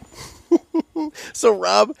 So,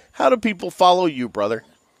 Rob, how do people follow you, brother?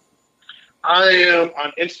 I am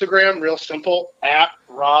on Instagram, real simple, at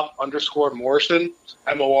Rob_Morrison, Morrison.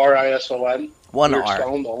 One R.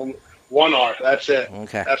 One R, that's it.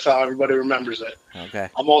 Okay. That's how everybody remembers it. Okay.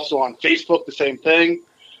 I'm also on Facebook, the same thing.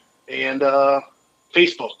 And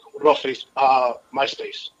Facebook. What about Facebook?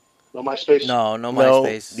 MySpace. No MySpace? No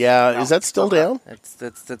MySpace. Yeah, is that still down?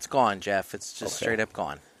 That's gone, Jeff. It's just straight up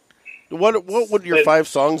gone. What would your 5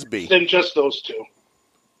 songs be? Then just those 2.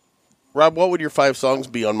 Rob, what would your 5 songs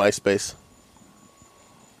be on MySpace?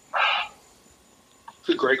 That's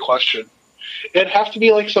a great question. It'd have to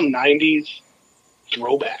be like some 90s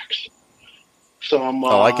throwbacks. Some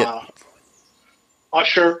I like it.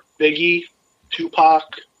 Usher, Biggie, Tupac.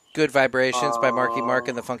 Good Vibrations by Marky Mark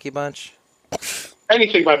and the Funky Bunch.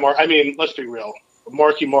 Anything by Mark. I mean, let's be real.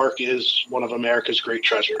 Marky Mark is one of America's great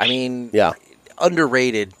treasures. I mean, yeah.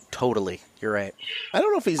 Underrated, totally. You're right. I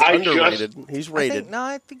don't know if he's underrated. He's rated.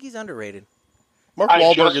 I think he's underrated. Mark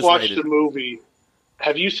Wahlberg I just is watched rated. the movie.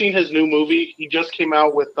 Have you seen his new movie? He just came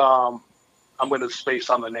out with, I'm going to space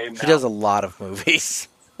on the name now. He does a lot of movies.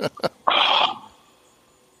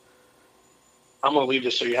 I'm going to leave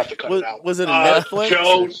this so you have to cut it out. Was it a Netflix?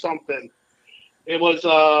 Joe something. It was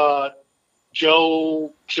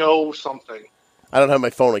Joe something. I don't have my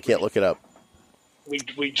phone. I can't look it up.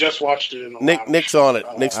 We just watched it in the Nick's on it.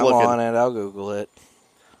 Nick's I'm looking. on it. I'll Google it.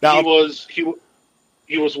 Now, he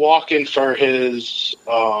was walking for his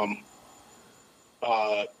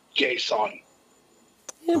gay son.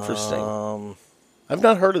 Interesting. I've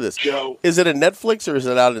not heard of this. Joe. Is it a Netflix or is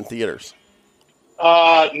it out in theaters?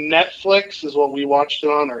 Netflix is what we watched it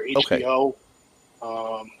on, or HBO.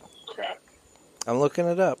 Crap. I'm looking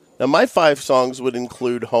it up. Now, my 5 songs would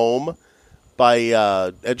include Home by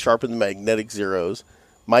Ed Sharp and the Magnetic Zeros,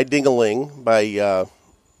 My Ding-a-Ling by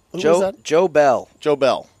Joe Bell. Joe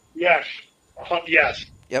Bell. Yes. Yes.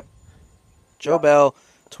 Yep. Joe Bell,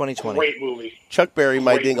 2020. Great movie. Chuck Berry,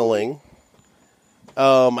 My Great Ding-a-Ling.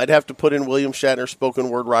 I'd have to put in William Shatner's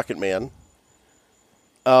spoken word Rocket Man.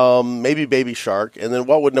 Maybe Baby Shark. And then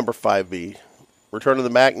what would number 5 be? Return of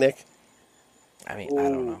the Mac, Nick? I mean, I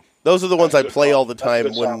don't know. Those are the ones I play song. all the time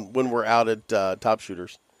That's a good song. when we're out at Top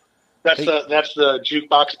Shooters. That's the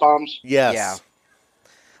jukebox bombs. Yes. Yeah.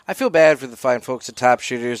 I feel bad for the fine folks at Top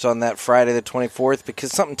Shooters on that Friday the 24th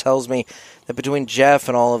because something tells me that between Jeff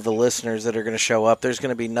and all of the listeners that are going to show up, there's going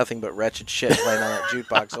to be nothing but wretched shit playing on that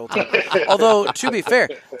jukebox the whole time. Although, to be fair,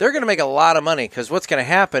 they're going to make a lot of money because what's going to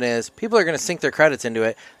happen is people are going to sink their credits into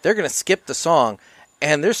it. They're going to skip the song,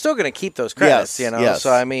 and they're still going to keep those credits, Yes.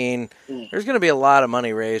 So, I mean, there's going to be a lot of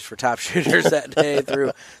money raised for Top Shooters that day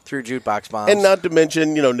through jukebox bombs. And not to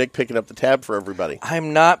mention, Nick picking up the tab for everybody.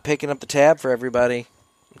 I'm not picking up the tab for everybody.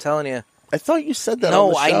 I'm telling you. I thought you said that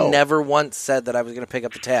on the show. No, I never once said that I was going to pick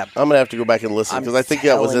up the tab. I'm going to have to go back and listen because I think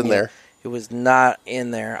that was in there. It was not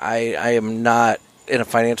in there. I am not in a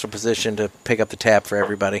financial position to pick up the tab for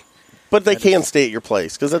everybody. But they can stay at your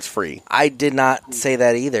place because that's free. I did not say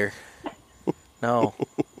that either. No.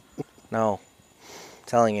 I'm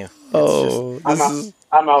telling you.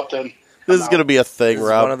 I'm out then. This is going to be a thing, This is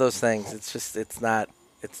Rob. one of those things. It's not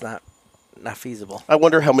feasible. I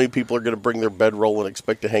wonder how many people are going to bring their bedroll and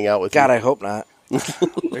expect to hang out with God, you. I hope not.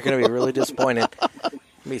 They're going to be really disappointed.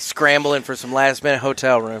 Be scrambling for some last-minute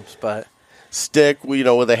hotel rooms, but stick,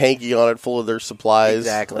 with a hanky on it full of their supplies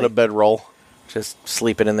Exactly. and a bedroll. Just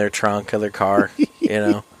sleeping in their trunk of their car,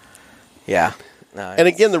 Yeah. No, And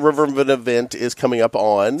again, the Riverman event is coming up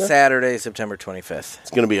on Saturday, September 25th. It's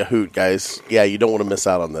going to be a hoot, guys. Yeah, you don't want to miss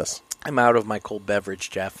out on this. I'm out of my cold beverage,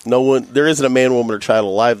 Jeff. There isn't a man, woman, or child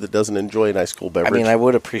alive that doesn't enjoy a nice cold beverage. I mean, I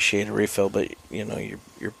would appreciate a refill, but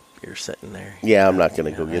you're sitting there. Yeah, I'm not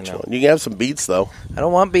going to go get you one. You can have some beets, though. I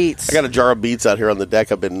don't want beets. I got a jar of beets out here on the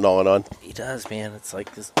deck I've been gnawing on. He does, man. It's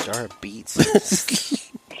like this jar of beets.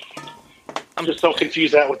 I'm just so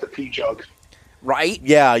confused that with the pea jug. Right?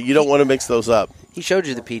 Yeah, you don't want to mix those up. He showed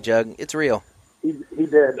you the pea jug. It's real. He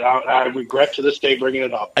did. I regret to this day bringing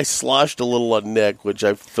it up. I sloshed a little on Nick, which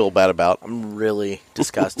I feel bad about. I'm really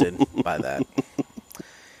disgusted by that.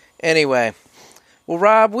 Anyway, well,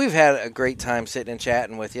 Rob, we've had a great time sitting and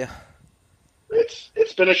chatting with you.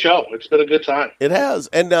 It's been a show. It's been a good time. It has.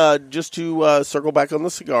 And just to circle back on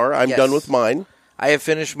the cigar, I'm done with mine. I have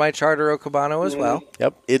finished my Charter Oak Habano as well.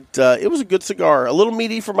 Yep. It was a good cigar. A little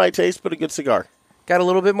meaty for my taste, but a good cigar. Got a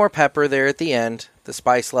little bit more pepper there at the end. The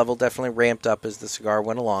spice level definitely ramped up as the cigar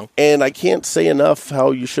went along. And I can't say enough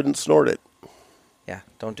how you shouldn't snort it. Yeah,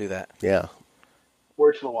 don't do that. Yeah.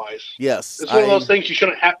 Word to the wise. Yes. It's one of those things you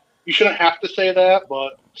shouldn't have to say that,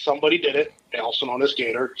 but somebody did it. Also known as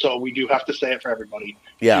Gator. So we do have to say it for everybody.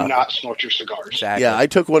 Yeah. Do not snort your cigars. Exactly. Yeah, I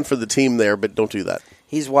took one for the team there, but don't do that.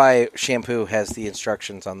 He's why shampoo has the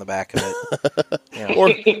instructions on the back of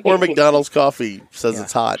it. Or McDonald's coffee says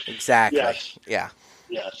it's hot. Exactly. Yes. Yeah.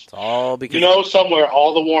 Yes. It's all because somewhere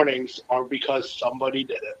all the warnings are because somebody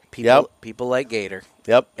did it. People like Gator.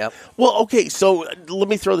 Yep. Yep. Well, okay, so let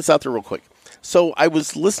me throw this out there real quick. So I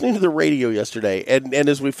was listening to the radio yesterday, and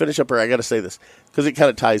as we finish up here, I got to say this because it kind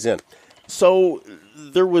of ties in. So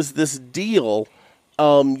there was this deal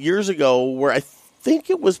years ago where I think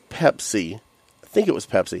it was Pepsi.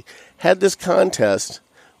 Had this contest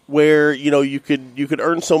where you could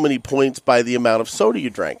earn so many points by the amount of soda you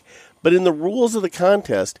drank. But in the rules of the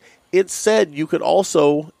contest, it said you could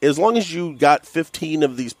also, as long as you got 15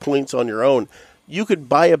 of these points on your own, you could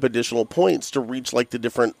buy up additional points to reach like the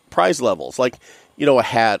different prize levels, like a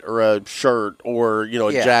hat or a shirt or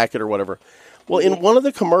a jacket or whatever. Well, in one of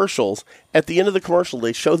the commercials, at the end of the commercial,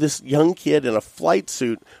 they show this young kid in a flight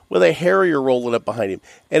suit with a Harrier rolling up behind him,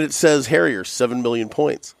 and it says Harrier 7 million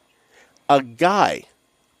points. A guy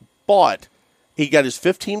he got his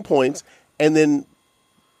 15 points and then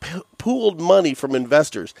pooled money from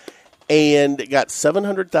investors and got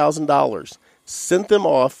 $700,000, sent them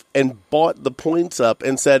off and bought the points up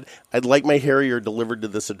and said, I'd like my Harrier delivered to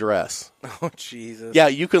this address. Oh, Jesus. Yeah,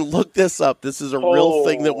 you can look this up. This is a real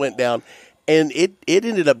thing that went down. And it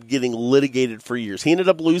ended up getting litigated for years. He ended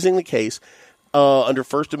up losing the case under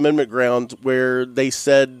First Amendment grounds where they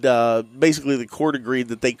said basically the court agreed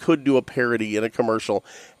that they could do a parody in a commercial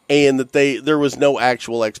and that there was no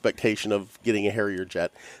actual expectation of getting a Harrier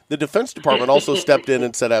jet. The Defense Department also stepped in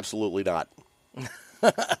and said absolutely not.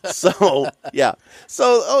 So, yeah.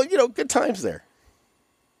 So, good times there.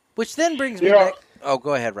 Which then brings me back. Oh,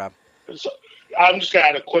 go ahead, Rob. So, I'm just going to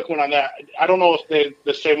add a quick one on that. I don't know if they're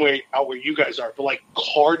the same way out where you guys are, but like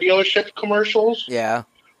car dealership commercials. Yeah.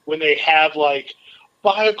 When they have like,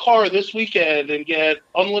 buy a car this weekend and get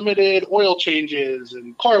unlimited oil changes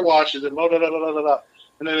and car washes and blah, blah, blah, blah, blah, blah.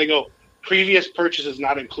 And then they go, previous purchases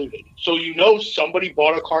not included. So somebody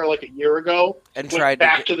bought a car like a year ago and went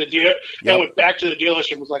back to the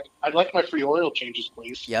dealership and was like, I'd like my free oil changes,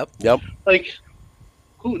 please. Yep. Like,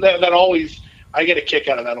 that always, I get a kick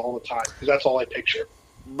out of that all the time because that's all I picture.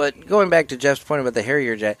 But going back to Jeff's point about the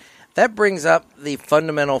Harrier jet, that brings up the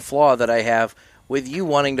fundamental flaw that I have with you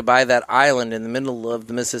wanting to buy that island in the middle of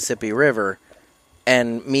the Mississippi River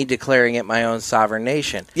and me declaring it my own sovereign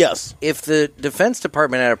nation. Yes. If the Defense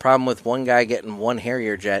Department had a problem with one guy getting one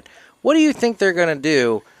Harrier jet, what do you think they're going to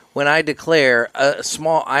do when I declare a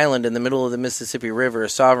small island in the middle of the Mississippi River a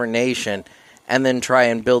sovereign nation and then try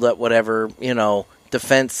and build up whatever,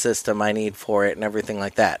 defense system I need for it and everything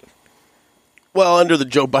like that? Well, under the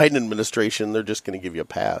Joe Biden administration, they're just going to give you a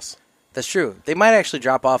pass. That's true. They might actually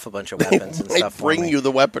drop off a bunch of weapons and stuff. Bring you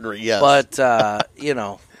the weaponry, yes. But,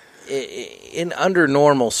 in under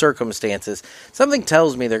normal circumstances, something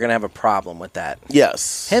tells me they're going to have a problem with that.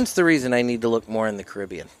 Yes. Hence the reason I need to look more in the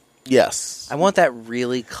Caribbean. Yes. I want that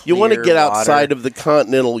really clear You want to get water. outside of the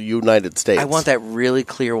continental United States. I want that really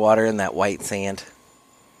clear water and that white sand.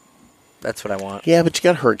 That's what I want. Yeah, but you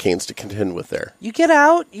got hurricanes to contend with there. You get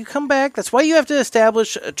out, you come back. That's why you have to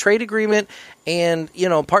establish a trade agreement and,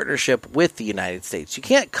 partnership with the United States. You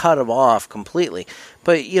can't cut them off completely.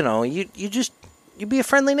 But, you be a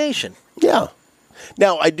friendly nation. Yeah.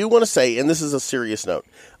 Now, I do want to say, and this is a serious note,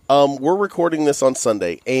 we're recording this on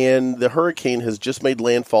Sunday, and the hurricane has just made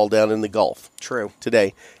landfall down in the Gulf. True.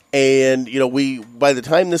 Today. And, by the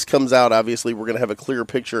time this comes out, obviously, we're going to have a clearer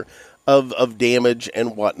picture of damage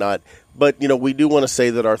and whatnot. But, we do want to say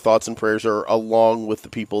that our thoughts and prayers are along with the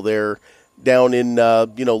people there down in,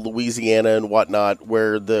 Louisiana and whatnot,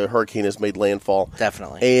 where the hurricane has made landfall.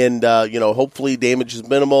 Definitely. And, hopefully damage is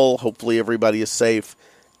minimal. Hopefully everybody is safe.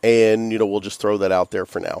 And, we'll just throw that out there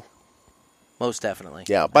for now. Most definitely.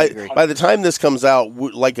 Yeah. By the time this comes out,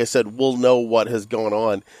 like I said, we'll know what has gone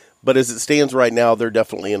on. But as it stands right now, they're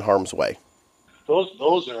definitely in harm's way.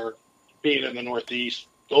 Those are, being in the Northeast,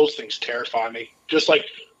 those things terrify me. Just like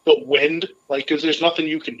the wind, because there's nothing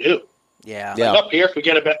you can do. Yeah. Like up here, if we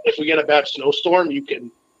get a bad snowstorm, you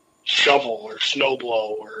can shovel or snow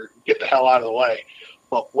blow or get the hell out of the way.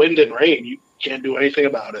 But wind and rain, you can't do anything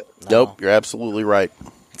about it. No. Nope, you're absolutely right.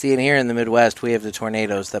 See, and here in the Midwest, we have the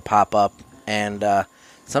tornadoes that pop up, and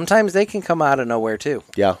sometimes they can come out of nowhere too.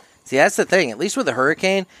 Yeah. See, that's the thing. At least with a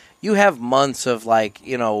hurricane, you have months of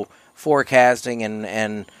forecasting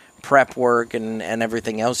and prep work and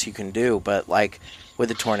everything else you can do. But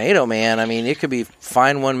with a tornado, man, I mean, it could be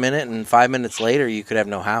fine 1 minute and 5 minutes later you could have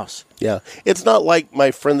no house. Yeah. It's not like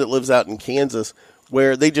my friend that lives out in Kansas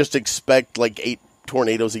where they just expect 8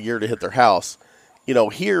 tornadoes a year to hit their house.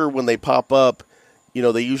 Here when they pop up,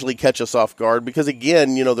 they usually catch us off guard because,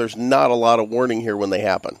 again, there's not a lot of warning here when they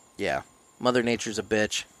happen. Yeah. Mother Nature's a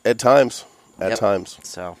bitch. At times.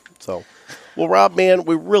 So. Well, Rob, man,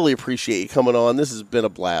 we really appreciate you coming on. This has been a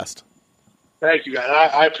blast. Thank you, guys.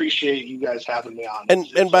 I appreciate you guys having me on.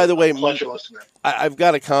 And by the way, pleasure listening. I've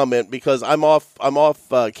got a comment because I'm off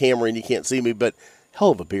camera and you can't see me, but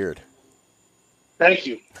hell of a beard. Thank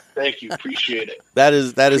you. Appreciate it. That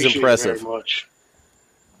is Appreciate impressive. It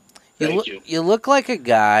very much. You look like a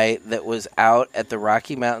guy that was out at the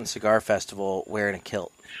Rocky Mountain Cigar Festival wearing a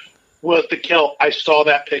kilt. With the kilt, I saw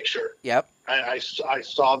that picture. Yep. I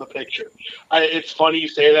saw the picture. It's funny you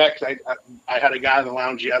say that because I had a guy in the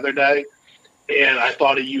lounge the other day, and I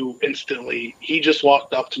thought of you instantly. He just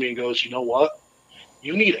walked up to me and goes, "You know what?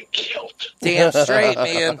 You need a kilt." Damn straight,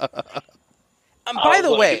 man. By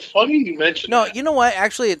the way, it's funny you mentioned. No, that. You know what?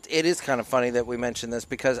 Actually, it is kind of funny that we mentioned this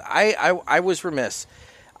because I was remiss.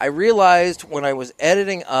 I realized when I was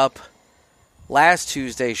editing up last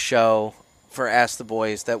Tuesday's show for Ask the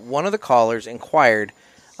Boys that one of the callers inquired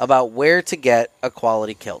about where to get a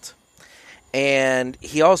quality kilt. And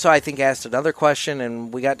he also, I think, asked another question,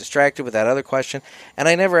 and we got distracted with that other question, and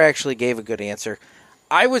I never actually gave a good answer.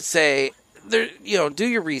 I would say, do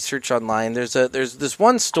your research online. There's this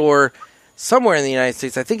one store somewhere in the United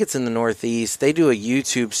States, I think it's in the Northeast, they do a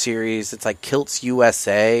YouTube series. It's like Kilts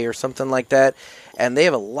USA or something like that. And they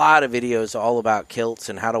have a lot of videos all about kilts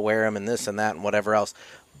and how to wear them and this and that and whatever else.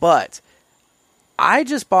 But I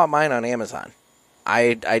just bought mine on Amazon.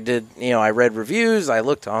 I did, I read reviews. I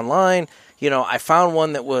looked online. I found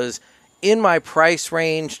one that was in my price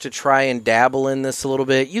range to try and dabble in this a little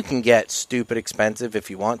bit. You can get stupid expensive if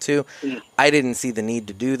you want to. I didn't see the need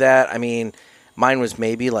to do that. I mean, mine was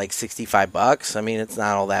maybe like $65. I mean, it's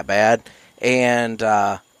not all that bad. And,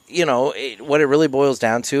 what it really boils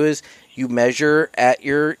down to is you measure at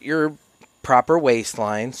your proper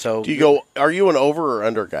waistline. So are you an over or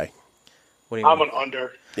under guy? What do you mean? I'm an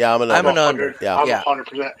under. Yeah, I'm an under. Yeah. I'm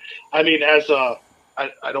 100%. I mean,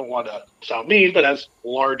 I don't want to sound mean, but as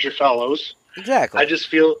larger fellows, exactly.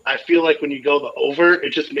 I feel like when you go the over,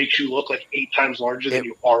 it just makes you look like 8 times larger than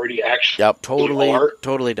you already actually are.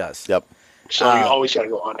 Totally does. Yep. So you always got to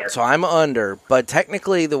go under. So I'm under, but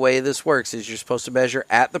technically the way this works is you're supposed to measure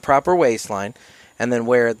at the proper waistline and then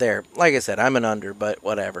wear it there. Like I said, I'm an under, but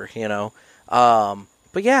whatever,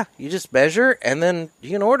 But yeah, you just measure and then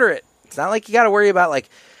you can order it. It's not like you got to worry about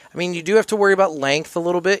you do have to worry about length a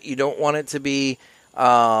little bit. You don't want it to be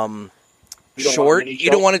short.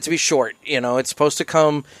 You don't want it to be short. It's supposed to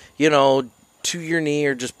come, to your knee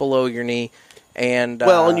or just below your knee. And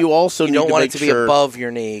and you also don't want it to be above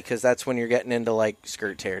your knee because that's when you're getting into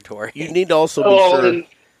skirt territory. You need to also be sure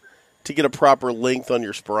to get a proper length on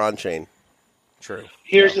your Spiron chain. True.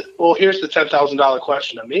 Here's the $10,000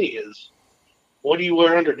 question to me is, what do you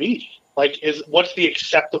wear underneath? What's the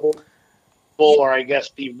acceptable, or I guess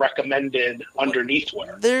the recommended underneath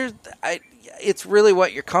wear? It's really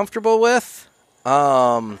what you're comfortable with.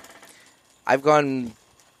 I've gone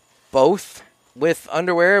both with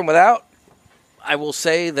underwear and without. I will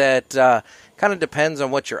say that kind of depends on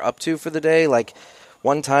what you're up to for the day. Like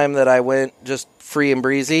one time that I went just free and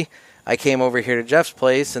breezy, I came over here to Jeff's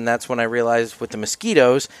place, and that's when I realized with the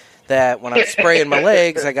mosquitoes that when I'm spraying my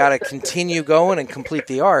legs, I got to continue going and complete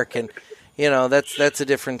the arc. And, that's a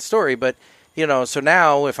different story. But, So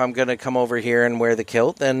now if I'm going to come over here and wear the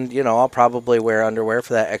kilt, then, I'll probably wear underwear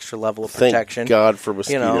for that extra level of protection. Thank God for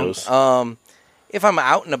mosquitoes. If I'm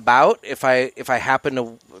out and about, if I happen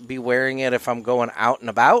to be wearing it, if I'm going out and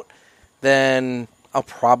about, then I'll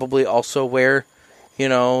probably also wear,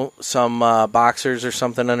 some boxers or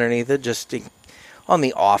something underneath it, just on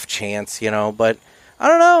the off chance, But I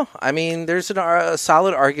don't know. I mean, there's a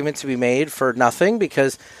solid argument to be made for nothing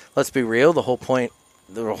because, let's be real, the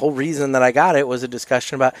whole reason that I got it was a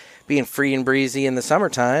discussion about being free and breezy in the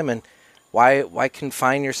summertime, and why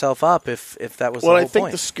confine yourself up if that was the whole point? Well, I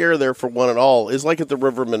think the scare there for one and all is like at the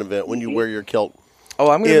Riverman event when you wear your kilt. Oh,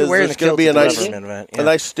 I'm going to be wearing the kilt at the Riverman event. A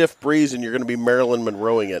nice stiff breeze, and you're going to be Marilyn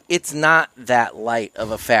Monroeing it. It's not that light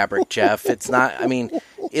of a fabric, Jeff. It's not. I mean,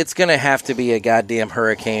 it's going to have to be a goddamn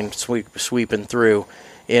hurricane sweeping through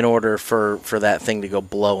in order for that thing to go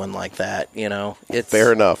blowing like that. It's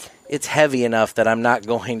fair enough. It's heavy enough that I'm not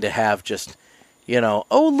going to have just,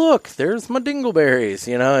 oh, look, there's my dingleberries.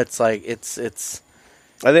 It's like, it's.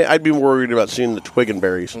 I think I'd be worried about seeing the twig and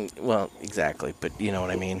berries. Well, exactly, but you know what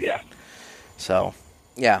I mean. Yeah. So,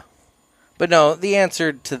 yeah. But no, the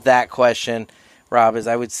answer to that question, Rob, is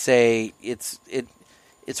I would say it's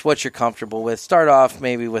what you're comfortable with. Start off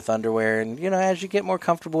maybe with underwear, and, as you get more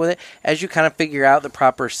comfortable with it, as you kind of figure out the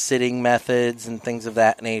proper sitting methods and things of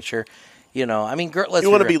that nature, I mean, let's you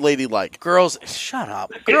want to be ladylike. Girls, shut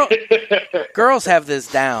up. Girls have this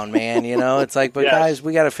down, man. It's like, but guys,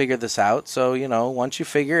 we got to figure this out. So, once you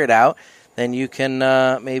figure it out, then you can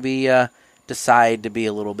maybe decide to be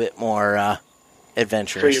a little bit more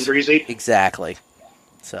adventurous. Free and breezy. Exactly.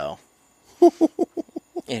 So,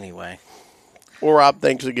 anyway. Well, Rob,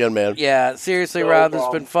 thanks again, man. Yeah, seriously, Rob, this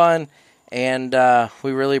has been fun. And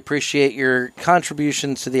we really appreciate your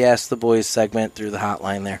contributions to the Ask the Boys segment through the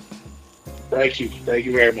hotline there. Thank you. Thank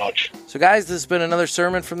you very much. So, guys, this has been another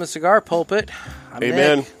sermon from the Cigar Pulpit. I'm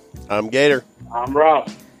Amen. Nick. I'm Gator. I'm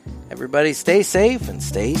Rob. Everybody stay safe and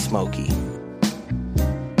stay smoky.